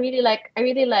sorry. order. I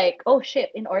really like. Oh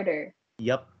shit! In order.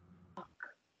 Yep.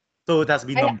 So it has to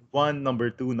be I number one, number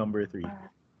two, number three. uh,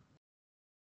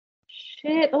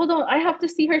 shit. Hold on. I have to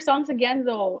see her songs again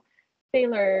though.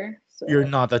 Taylor You're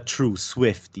Swift. not a true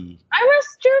Swifty. I was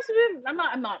just. I'm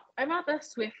not a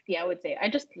Swiftie. I would say. I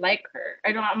just like her.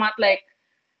 I'm not like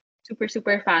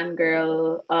super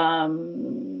fangirl.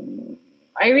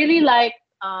 I really like.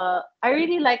 I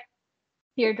really like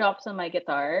Teardrops on My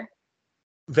Guitar.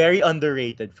 Very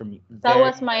underrated for me. That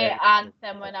was Very, my very anthem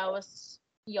underrated. when I was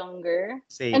younger.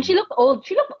 And she Same. looked old.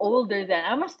 She looked older then,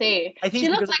 I must say. I think She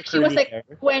it's looked because of the like she was curly like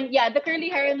hair. the curly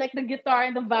hair and like the guitar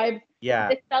and the vibe. Yeah.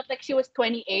 It felt like she was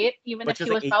 28, even But if she was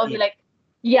she like was probably 18. like,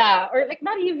 yeah, or like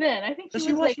not even. I think No,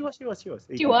 she was like, she was she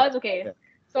 18. was okay. Yeah.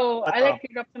 So But I like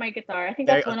Teardrop to My Guitar. I think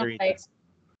very that's one of underrated.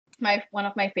 like one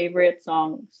of my favorite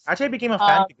songs. Actually, I became a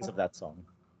fan Um, because of that song.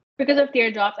 because of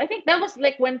Teardrops. I think that was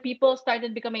like when people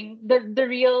started becoming the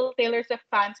real Taylor Swift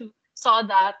fans who saw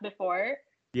that before.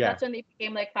 Yeah. That's when they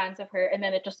became like fans of her, and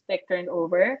then it just like turned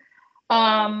over.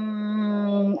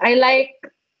 I like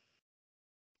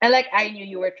I Knew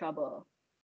You Were Trouble.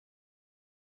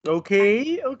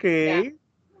 Okay, Yeah. okay.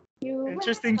 You were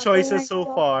Interesting trouble choices like so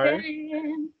your far.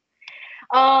 friend.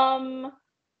 Um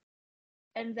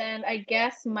and then I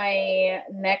guess the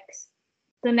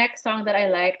next song that I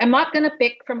like. I'm not gonna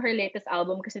pick from her latest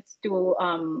album because it's too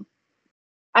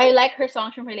I like her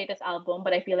songs from her latest album,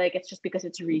 but I feel like it's just because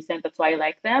it's recent, that's why I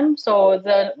like them. So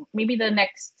the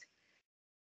next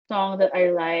song that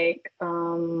I like,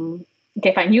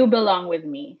 okay, fine, You Belong With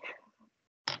Me.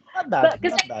 Not bad, But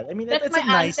because not bad. I mean, that's it's a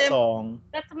my nice anthem. song.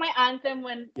 That's my anthem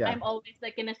when Yeah. I'm always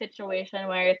like in a situation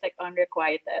where it's like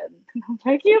unrequited. I'm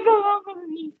like, you belong with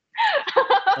me.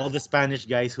 All the Spanish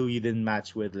guys who you didn't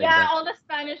match with like Yeah, that. all the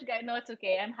Spanish guy. No, it's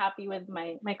okay. I'm happy with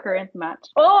my current match.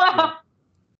 Yeah. Oh,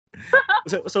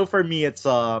 So for me, it's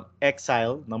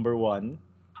Exile number 1.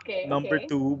 okay, Number okay,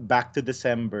 2, Back to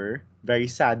December, very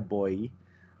sad boy.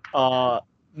 Uh,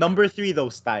 number 3 though,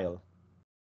 Style.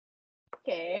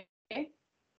 okay.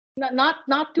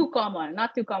 Not too common.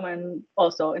 Not too common.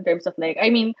 Also in terms of like, I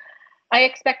mean, I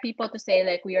expect people to say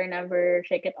like, we are never,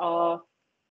 Shake It Off,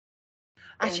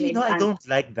 and Actually, no, maybe I and don't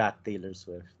like that Taylor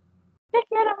Swift. Shake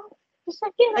It Off,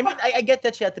 Shake It I mean, Off. I get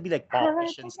that she had to be like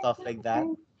popish and stuff like that.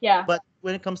 Yeah, But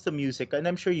when it comes to music, and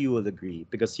I'm sure you will agree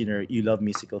because you love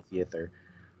musical theater.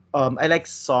 I like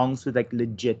songs with like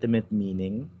legitimate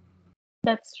meaning.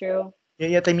 that's true. Yeah,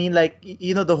 yet I mean like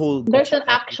the whole There's Gucci an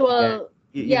gang incident. actual,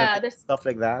 yeah, Like there's stuff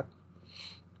like that.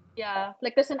 yeah,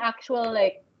 like there's an actual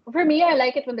like, for me, I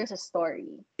like it when there's a story.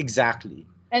 Exactly.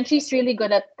 And she's really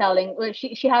good at telling. Well,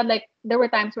 she had like, there were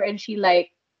times where she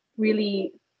like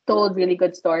really told really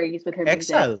good stories with her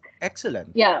music. Excellent.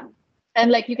 Yeah.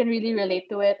 And like you can really relate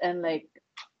to it, and like,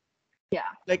 yeah.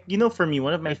 Like for me,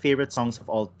 one of my favorite songs of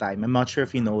all time. I'm not sure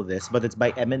if you know this, but it's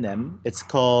by Eminem. It's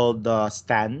called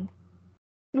 "Stan."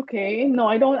 Okay. No,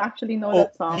 I don't actually know Oh,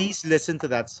 that song. please listen to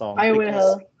that song I because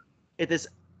will. it is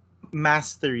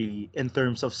mastery in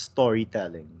terms of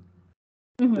storytelling.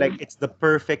 Like Hmm. it's the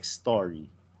perfect story.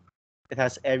 It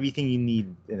has everything you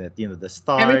need in it. The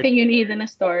start. Everything you need in a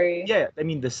story. Yeah, I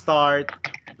mean the start,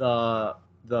 the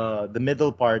the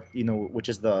middle part, which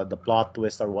is the plot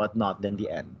twist or whatnot, then the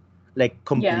end. Like Yeah.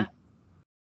 complete.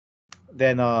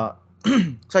 Then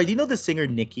sorry, do you know the singer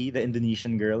Nikki, the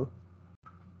Indonesian girl?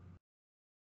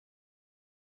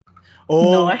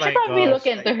 No, Oh I should my probably look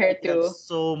gosh. into her You have too.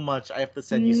 so much. I have to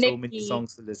send you so many Nikki.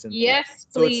 songs to listen to. Yes,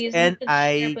 So it's please. You should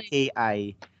share like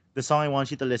Niki. The song I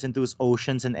want you to listen to is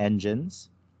Oceans and Engines.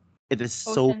 It is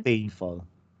so Oceans. painful.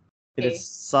 It is Okay.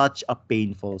 such a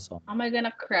painful song. Am I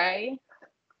gonna cry?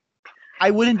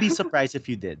 I wouldn't be surprised if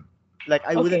you did. Like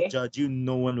I wouldn't Okay. judge you,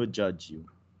 no one would judge you.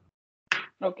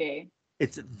 Okay.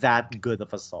 It's that good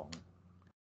of a song.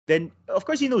 Then of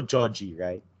course you know Georgie,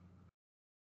 right?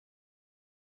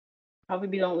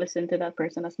 Probably don't listen to that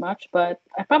person as much, but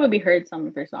I probably heard some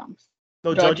of her songs.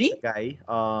 No, Georgie's the Georgie? guy.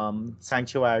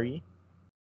 Sanctuary.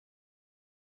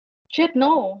 Shit,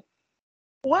 no.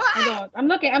 I What? don't. I'm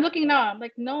looking now. I'm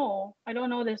like, no, I don't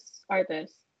know this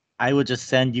artist. I would just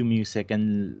send you music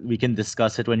and we can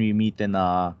discuss it when we meet in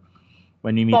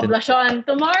Poblacion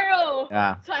tomorrow.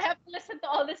 yeah. So I have to listen to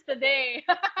all this today.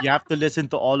 You have to listen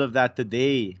to all of that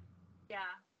today. Yeah.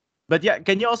 But yeah,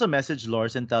 can you also message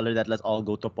Lors and tell her that let's all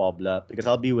go to Pobla because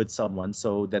I'll be with someone,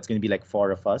 so that's gonna be like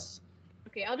 4 of us.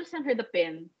 Okay, I'll just send her the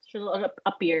pin. She'll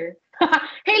appear.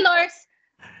 Hey, Lars,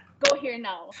 go here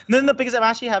now. No, no, because I'm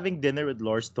actually having dinner with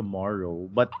Lors tomorrow.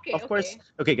 But Okay, of course,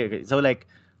 okay. okay, okay, okay. So like,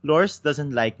 Lors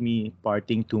doesn't like me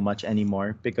partying too much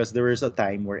anymore because there was a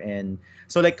time we're in.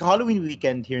 So like Halloween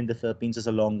weekend here in the Philippines is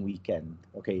a long weekend.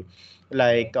 Okay,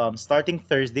 like Okay. starting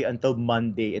Thursday until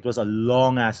Monday, it was a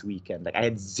long ass weekend. Like I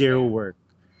had zero Yeah. work,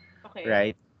 Okay.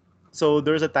 right? So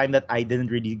there was a time that I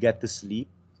didn't really get to sleep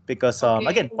because Okay.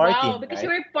 again Wow, partying, because you right?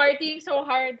 were partying so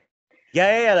hard.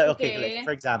 Yeah. Like, okay, like Okay.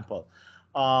 for example,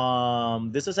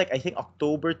 this was like I think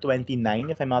October 29,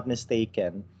 if I'm not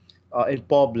mistaken, in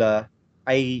Pobla.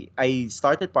 I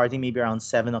started partying maybe around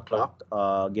 7 o'clock,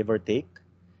 give or take,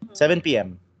 Mhm. 7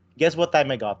 p.m. Guess what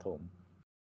time I got home?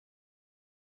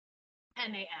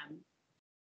 10 a.m.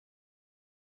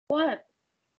 What?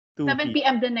 2 7 p.m.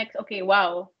 p.m. the next. Okay,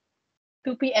 wow.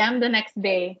 2 p.m. the next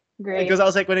day. Because Great. I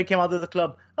was like when I came out of the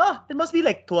club, it must be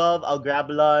like 12. I'll grab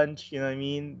lunch. You know what I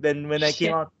mean? Then when I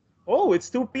came Shit. out, oh, it's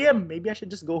 2 p.m. Maybe I should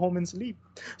just go home and sleep.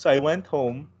 So I went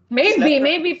home, slept Maybe, for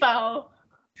maybe, pao.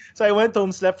 So I went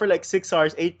home, slept for like 6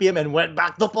 hours, 8 p.m., and went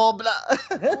back to Pobla.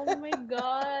 Oh my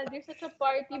God, you're such a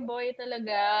party boy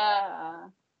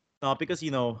talaga. No, because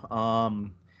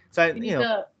so I, You need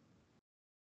to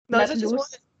no, it's let just one.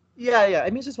 loose. Yeah, yeah. I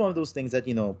mean, it's just one of those things that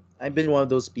I've been one of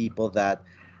those people that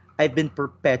I've been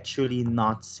perpetually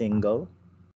not single.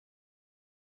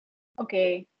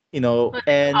 Okay. So it's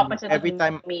the And opposite of every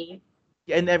time, me.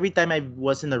 I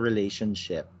was in a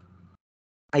relationship,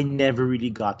 I never really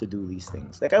got to do these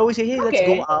things. Like I always say, hey, let's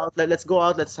go Okay. out, let's go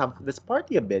out, let's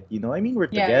party a bit. I mean, we're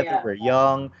Yeah, together, yeah. we're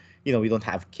young, we don't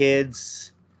have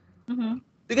kids. Mm-hmm.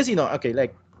 Because okay,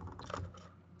 like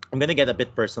I'm gonna get a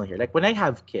bit personal here. Like when I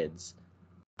have kids,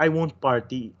 I won't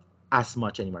party as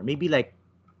much anymore. Maybe like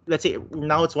let's say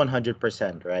now it's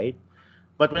 100%, right?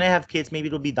 But when I have kids, maybe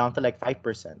it'll be down to like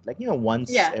 5%. Like, once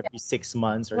Yeah. every 6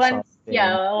 months or Once, something.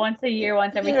 yeah, once a year,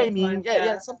 once You every know what I six mean? months, Yeah, yeah,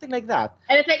 yeah. something like that.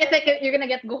 And it's like you're gonna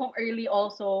get go home early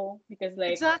also because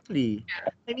like Exactly.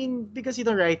 I mean, because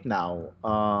right now,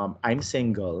 I'm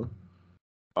single,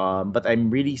 but I'm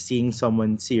really seeing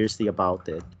someone seriously about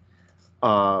it.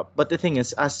 But the thing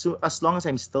is, as long as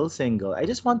I'm still single, I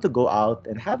just want to go out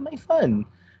and have my fun.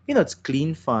 It's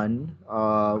clean fun.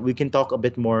 We can talk a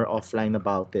bit more offline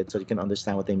about it so you can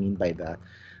understand what I mean by that.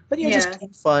 But yeah, just yeah.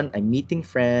 clean fun. I'm meeting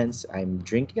friends. I'm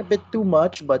drinking a bit too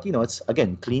much, but it's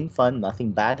again clean fun.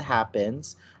 Nothing bad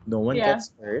happens. No one Yeah.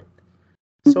 gets hurt.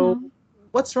 So Mm-hmm.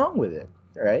 what's wrong with it,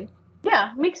 right?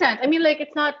 Yeah, makes sense. I mean, like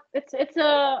it's not. It's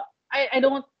a. I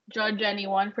don't judge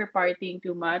anyone for partying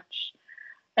too much.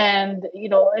 And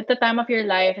at the time of your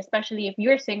life, especially if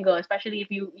you're single, especially if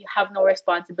you have no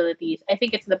responsibilities, I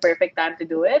think it's the perfect time to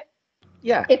do it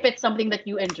Yeah, if it's something that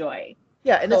you enjoy.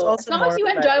 yeah, and it's So as also long as more you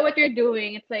like enjoy what you're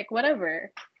doing, it's like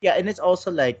whatever. yeah, and it's also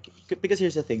like because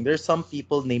here's the thing: there's some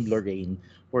people named Lorraine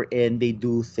wherein they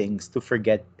do things to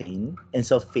forget pain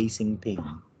instead of facing pain.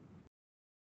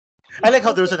 I like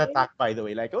how there was an Okay. attack, by the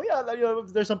way. Like, oh yeah,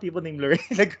 there's some people named Lorraine.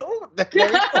 Like, oh, there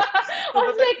we go. I No,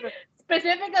 but was like, like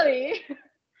specifically,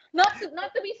 not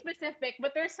to be specific,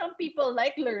 but there's some people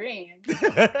like Lorraine.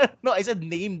 no, I said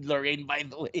named Lorraine, by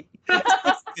the way. It's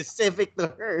not specific to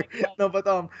her. No, but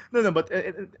no, no, but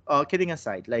kidding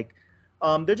aside, like,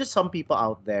 there's just some people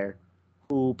out there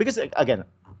who because again,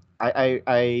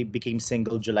 I became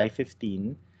single July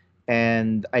 15,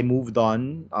 and I moved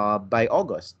on by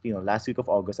August. Last week of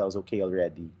August, I was okay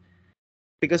already.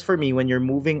 Because for me, when you're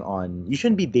moving on, you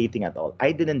shouldn't be dating at all.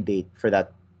 I didn't date for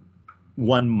that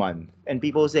 1 month, and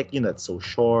people say, it's so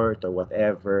short or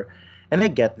whatever, and I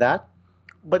get that,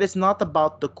 but it's not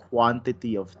about the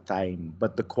quantity of time,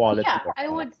 but the quality Yeah, of I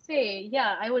time. would say.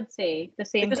 Yeah, I would say the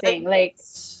same Because thing. Like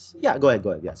yeah, go ahead.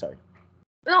 Yeah, sorry.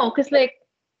 no, because like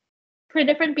for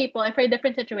different people and for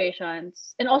different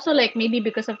situations, and also like maybe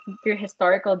because of your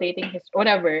historical dating history,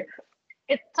 whatever.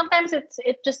 It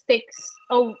just takes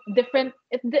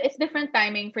it's different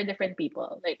timing for different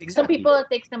people. Like some Exactly. people it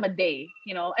takes them a day,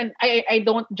 and I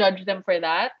don't judge them for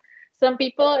that. Some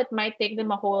people it might take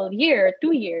them a whole year,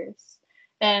 2 years,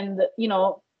 and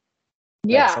Like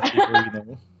yeah. some people we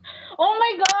know. Oh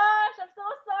my gosh, I'm so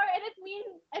sorry. I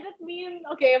didn't mean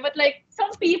okay, but like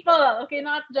some people, okay,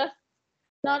 not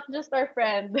just our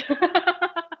friend.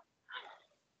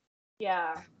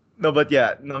 Yeah. No, but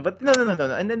yeah, no, but no,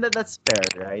 and then that's fair,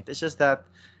 right? It's just that,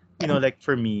 like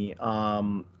for me, I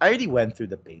already went through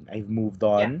the pain. I've moved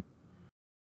Yeah. on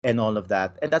and all of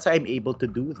that, and that's why I'm able to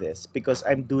do this because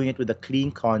I'm doing it with a clean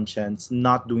conscience,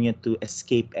 not doing it to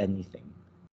escape anything.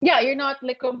 Yeah, you're not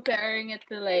like comparing it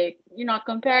to like you're not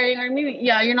comparing or maybe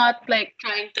yeah, you're not like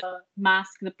trying to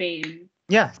mask the pain.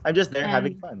 Yeah, I'm just there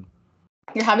having And fun.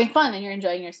 you're having fun and you're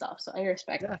enjoying yourself. So I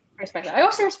Yeah, respect that. I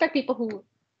also respect people who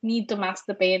need to mask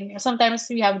the pain. Sometimes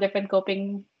we have different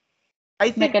coping I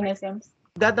think mechanisms.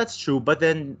 that's true, but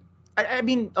then I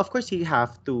mean, of course, you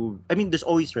have to. I mean, there's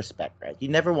always respect, right? You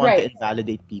never want to Right.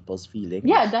 invalidate people's feelings.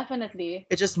 Yeah, definitely.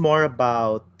 It's just more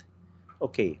about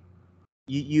okay,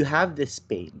 you have this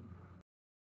pain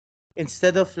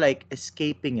instead of like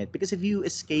escaping it because if you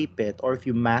escape it or if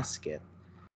you mask it,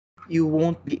 you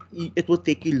won't be. It will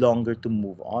take you longer to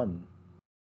move on.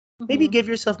 Maybe Mm-hmm. give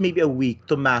yourself maybe a week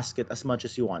to mask it as much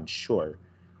as you want, sure.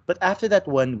 But after that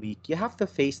 1 week, you have to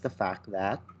face the fact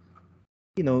that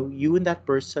you and that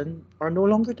person are no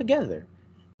longer together.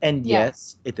 And Yeah.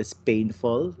 yes, it is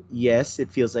painful. Yes,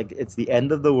 it feels like it's the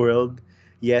end of the world.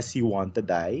 Yes, you want to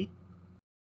die,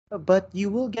 but you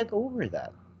will get over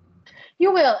that.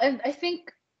 You will. And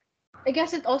I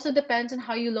guess it also depends on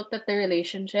how you looked at the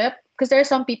relationship. Because there are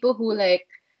some people who like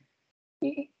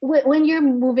when you're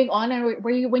moving on and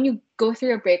when you go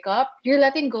through a breakup, you're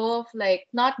letting go of like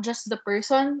not just the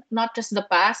person, not just the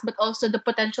past, but also the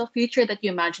potential future that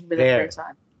you imagine with that There, person.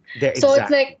 there, So it's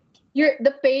exactly. like you're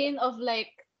the pain of like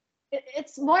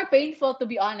it's more painful, to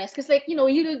be honest, because like you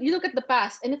look at the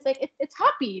past and it's like it's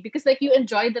happy because like you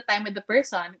enjoyed the time with the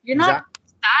person. You're not Exactly.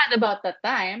 sad about that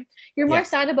time. You're more Yeah.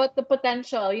 sad about the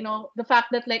potential, the fact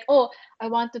that like, oh, I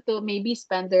wanted to maybe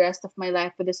spend the rest of my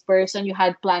life with this person. You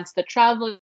had plans to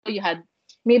travel. You had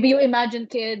maybe you imagined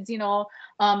kids.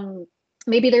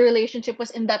 Maybe the relationship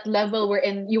was in that level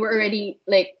wherein you were already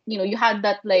like, you had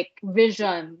that like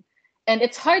vision, and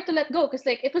it's hard to let go because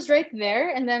like it was right there,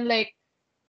 and then like,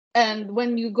 and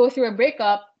when you go through a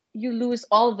breakup, you lose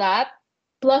all that,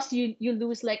 plus you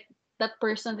lose like that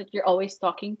person that you're always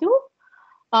talking to.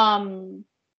 um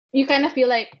you kind of feel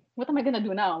like, what am I going to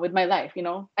do now with my life?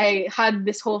 I had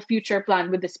this whole future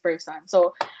plan with this person.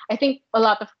 So I think a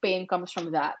lot of pain comes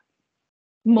from that,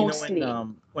 When mostly.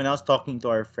 when I was talking to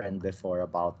our friend before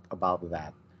about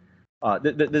that,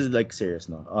 this is like serious,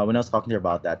 no. When I was talking to her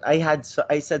about that,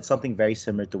 I said something very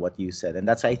similar to what you said, and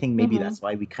that's I think maybe Mm-hmm. that's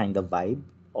why we kind of vibe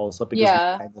also because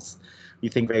Yeah. we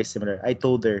think very similar. I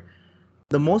told her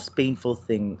the most painful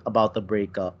thing about the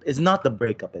breakup is not the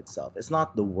breakup itself. It's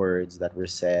not the words that were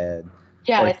said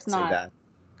Yeah, or it's things like not. that.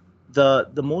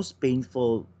 The most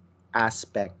painful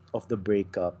aspect of the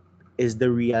breakup is the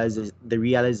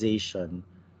realization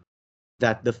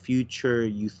that the future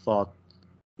you thought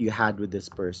you had with this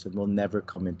person will never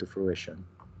come into fruition.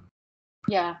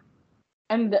 Yeah.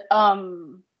 And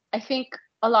I think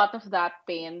a lot of that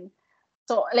pain.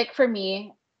 So like for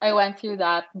me, I went through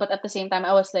that, but at the same time,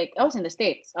 I was in the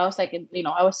States. I was like,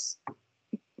 I was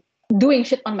doing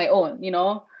shit on my own.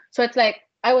 So it's like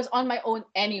I was on my own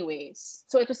anyways.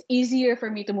 So it was easier for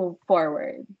me to move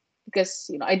forward because,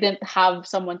 I didn't have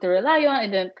someone to rely on. I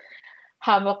didn't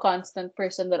have a constant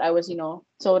person that I was.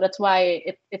 So that's why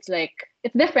it's like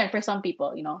it's different for some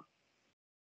people.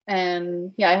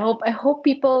 And yeah, I hope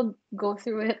people go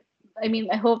through it. I mean,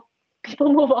 I hope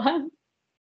people move on.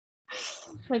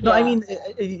 But No, I yeah, mean,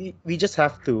 we just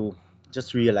have to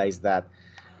just realize that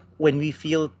when we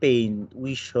feel pain,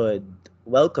 we should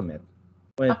welcome it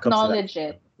when it comes to that acknowledge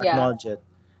feeling. it. Yeah. Acknowledge it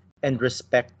and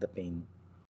respect the pain.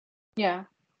 Yeah.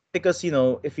 Because,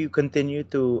 if you continue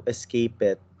to escape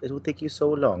it, it will take you so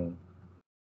long.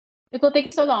 It will take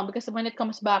you so long because when it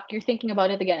comes back, you're thinking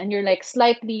about it again and you're like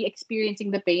slightly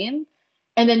experiencing the pain,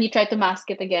 and then you try to mask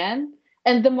it again.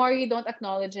 And the more you don't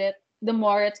acknowledge it, the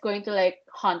more it's going to like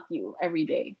haunt you every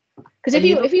day. Because if And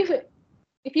you if you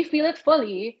if you feel it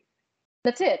fully,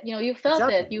 that's it. You felt exactly,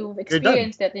 it, you've you're done.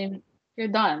 experienced it, and you're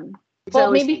done. Because I Well,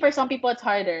 always maybe say, for some people it's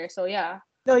harder. So yeah,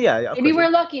 no, yeah, of maybe course. we're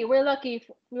lucky. We're lucky.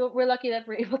 We're lucky that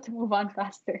we're able to move on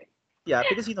faster. Yeah,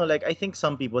 because like I think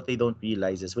some people what they don't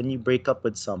realize is when you break up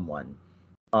with someone,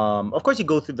 of course you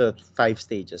go through the five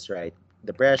stages, right?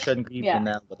 Depression, grief, Yeah.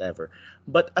 denial, whatever.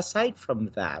 But aside from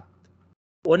that,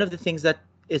 one of the things that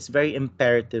is very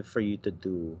imperative for you to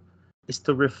do is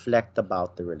to reflect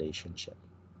about the relationship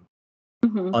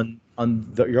Hmm. on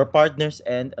your partner's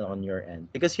end and on your end.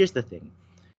 Because here's the thing: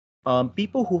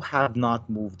 people who have not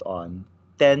moved on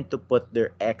tend to put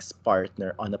their ex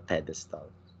partner on a pedestal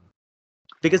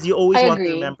because you I always want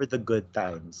to agree. remember the good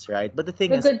times, right? But the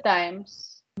thing The is, good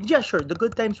times. yeah, sure, the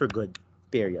good times were good,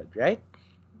 period, right?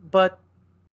 But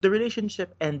the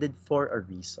relationship ended for a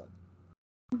reason.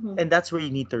 Hmm. And that's where you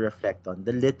need to reflect on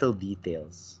the little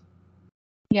details,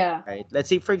 Yeah. right? Let's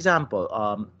say, for example,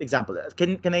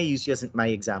 can I use just my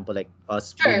example, like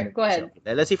us being in Sure. a Go relationship? ahead.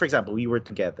 Okay, let's say, for example, we were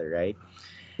together, right?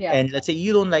 Yeah. And let's say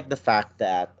you don't like the fact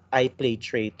that I play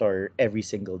traitor every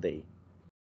single day.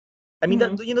 I mean,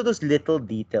 Hmm. those little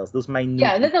details, those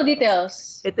Yeah. minute Little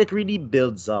details, details. it really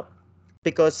builds up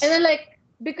And because then like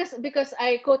because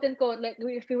I quote unquote like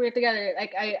if we were together,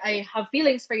 like I have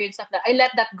feelings for you and stuff, that I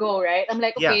let that go, right? I'm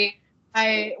like, yeah, okay,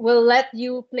 I will let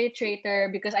you play traitor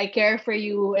because I care for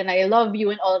you and I love you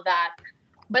and all that.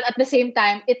 But at the same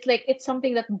time, it's like it's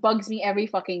something that bugs me every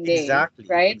fucking day, exactly,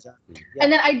 right? exactly, yeah,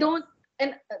 And then I don't,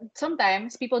 and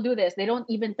sometimes people do this. They don't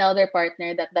even tell their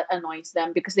partner that that annoys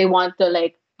them because they want to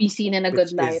like be seen in a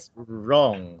good which light. is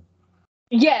wrong.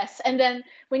 Yes, and then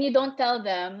when you don't tell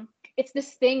them, it's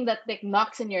this thing that like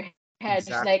knocks in your head, just like,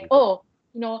 Exactly, oh,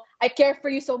 I care for you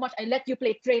so much. I let you play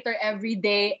traitor every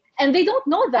day, and they don't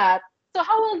know that. So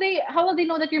how will they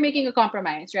know that you're making a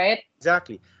compromise, right?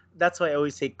 exactly. That's why I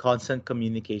always say constant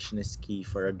communication is key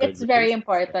for a good It's very relationship.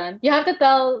 important. You have to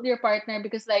tell your partner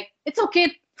because like it's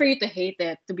okay for you to hate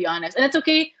it, to be honest, and it's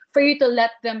okay for you to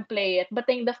let them play it. But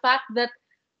then the fact that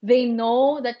they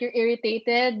know that you're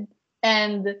irritated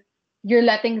and you're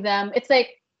letting them, it's like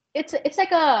it's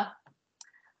like a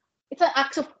it's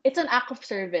an act of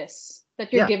service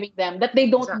that you're Yeah, giving them that they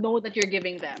don't exactly. know that you're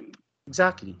giving them.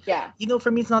 Exactly. Yeah.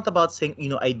 For me, it's not about saying,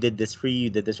 I did this for you, you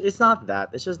did this. It's not that.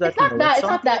 It's just that, when It's not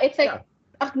something, that. It's yeah, like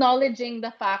acknowledging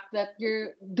the fact that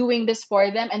you're doing this for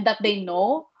them and that they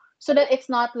know, so that it's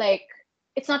not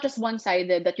just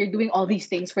one-sided that you're doing all these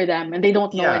things for them and they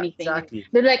don't know yeah, anything. exactly.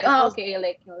 They're like, And oh, also, okay,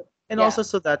 like, yeah,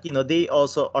 so that, they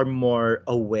also are more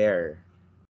aware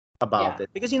about yeah, it.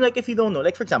 Because, like, if you don't know,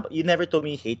 like, for example, you never told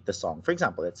me you hate the song, for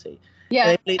example, let's say, and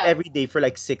yeah, I played every day for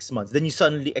like 6 months, then you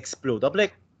suddenly explode. I'm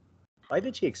like, why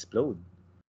did she explode?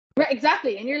 right,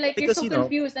 exactly. And you're like, you're Because, so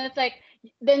confused, and it's like,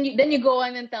 then you go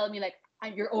on and tell me like,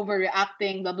 you're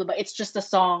overreacting, blah blah blah. It's just a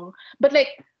song, but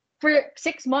like for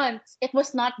 6 months, it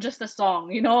was not just a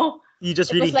song, you know. you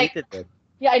just It really was like, hated it.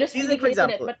 yeah, I just Because, really like, for hated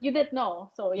it, example, but you didn't know,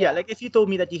 so yeah, yeah, like, if you told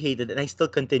me that you hated it and I still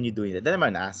continue doing it, then I'm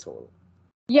an asshole.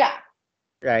 yeah,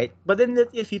 Right? But then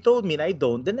if you told me and I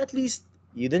don't, then at least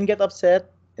you didn't get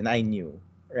upset and I knew,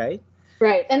 right?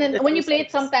 right. And then It's when you those play it,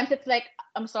 things. sometimes it's like,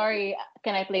 I'm sorry,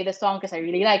 can I play this song because I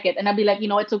really like it? And I'll be like,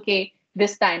 it's okay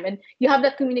this time. And you have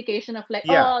that communication of like,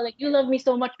 Yeah, oh, like you love me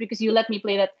so much because you let me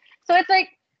play that. So it's like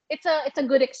it's a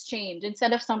good exchange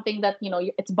instead of something that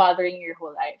it's bothering your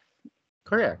whole life.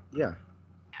 correct. Yeah,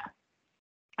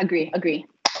 Agree.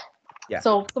 yeah,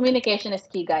 So communication is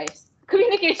key, guys.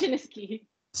 Communication is key.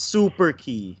 super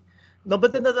key. No,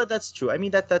 but then that's true. I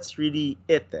mean that's really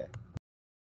it.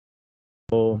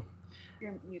 So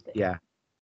You're muted. yeah,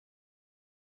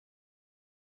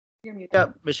 You're yeah,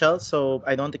 muted. Michelle. So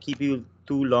I don't want to keep you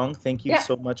too long. Thank you Yeah.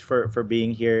 so much for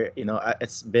being here.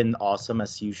 It's been awesome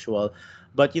as usual.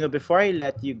 But before I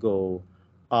let you go,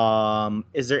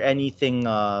 is there anything?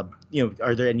 Are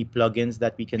there any plugins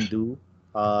that we can do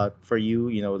for you?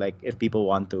 Like if people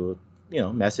want to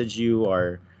message you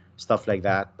or stuff like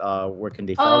that. Where can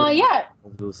they follow you? Yeah.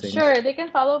 All those things. Sure. They can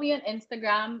follow me on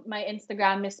Instagram. My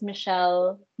Instagram is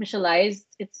Michelleized.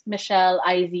 It's Michelle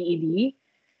Ized.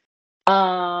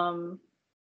 Um.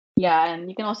 Yeah, and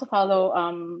you can also follow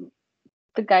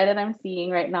the guy that I'm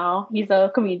seeing right now. He's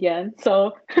a comedian,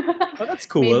 so Oh, that's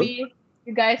cool. maybe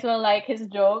you guys will like his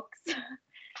jokes.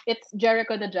 It's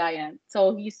Jericho the Giant.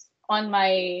 So he's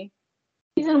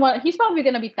in one. He's probably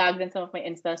gonna be tagged in some of my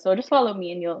Insta. So just follow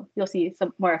me, and you'll see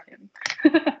some more of him.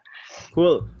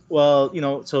 Cool. Well,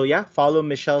 so yeah, follow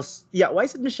Michelle's. Yeah, why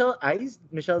is it Michelle Eyes?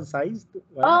 Michelle Sized?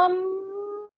 Why?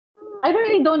 I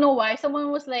really don't know why. Someone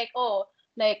was like, "Oh,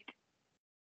 like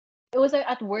it was like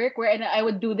at work where I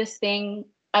would do this thing.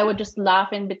 I would just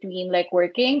laugh in between like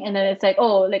working, and then it's like,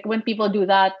 oh, like when people do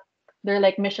that, they're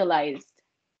like Michelleized,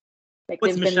 like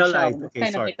What's they've been Michelle Eyes? Michelle, Okay,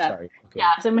 kind of sorry, like that. sorry. Okay.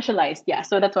 Yeah, so Michelleized, yeah.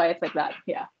 So that's why it's like that.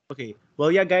 Yeah. Okay.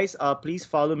 Well, yeah, guys, please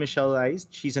follow Michelle Eyes.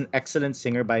 She's an excellent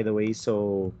singer, by the way.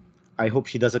 So I hope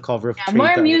she does a cover of Yeah, Traitor.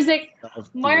 I would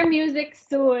love to. more music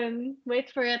soon.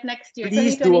 Wait for it next year,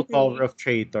 Please do a cover 2023. of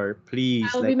Traitor, please.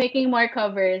 I'll be Like, making more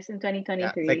covers in yeah, like,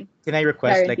 2023. can I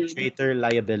request like Guaranteed. Traitor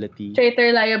Liability?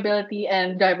 Traitor, liability,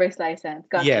 and driver's license.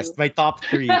 Got Yes, you. my top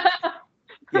three.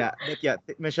 Yeah, but yeah,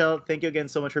 Michelle, thank you again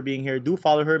so much for being here. Do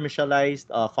follow her, Michelleized.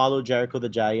 Follow Jericho the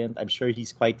Giant. I'm sure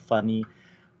he's quite funny.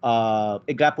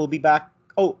 Iglap will be back.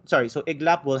 Oh, sorry. So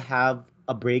Iglap will have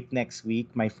a break next week.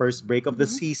 My first break of the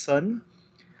Mhm. season.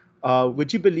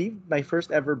 Would you believe my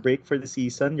first ever break for the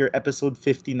season? Your episode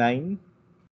 59.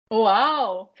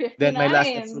 Wow, Then my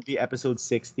last episode 59. will be episode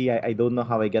 60. I don't know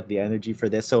how I get the energy for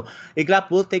this. So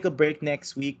Iglap will take a break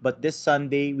next week, but this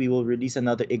Sunday we will release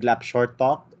another Iglap short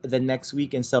talk. Then next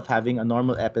week, instead of having a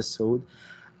normal episode,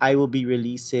 I will be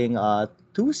releasing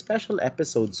two special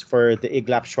episodes for the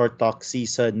Iglap short talk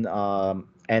season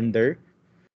ender.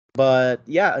 But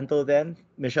yeah, until then,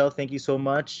 Michelle, thank you so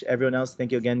much. Everyone else,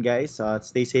 thank you again, guys.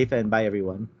 Stay safe and bye,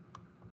 everyone.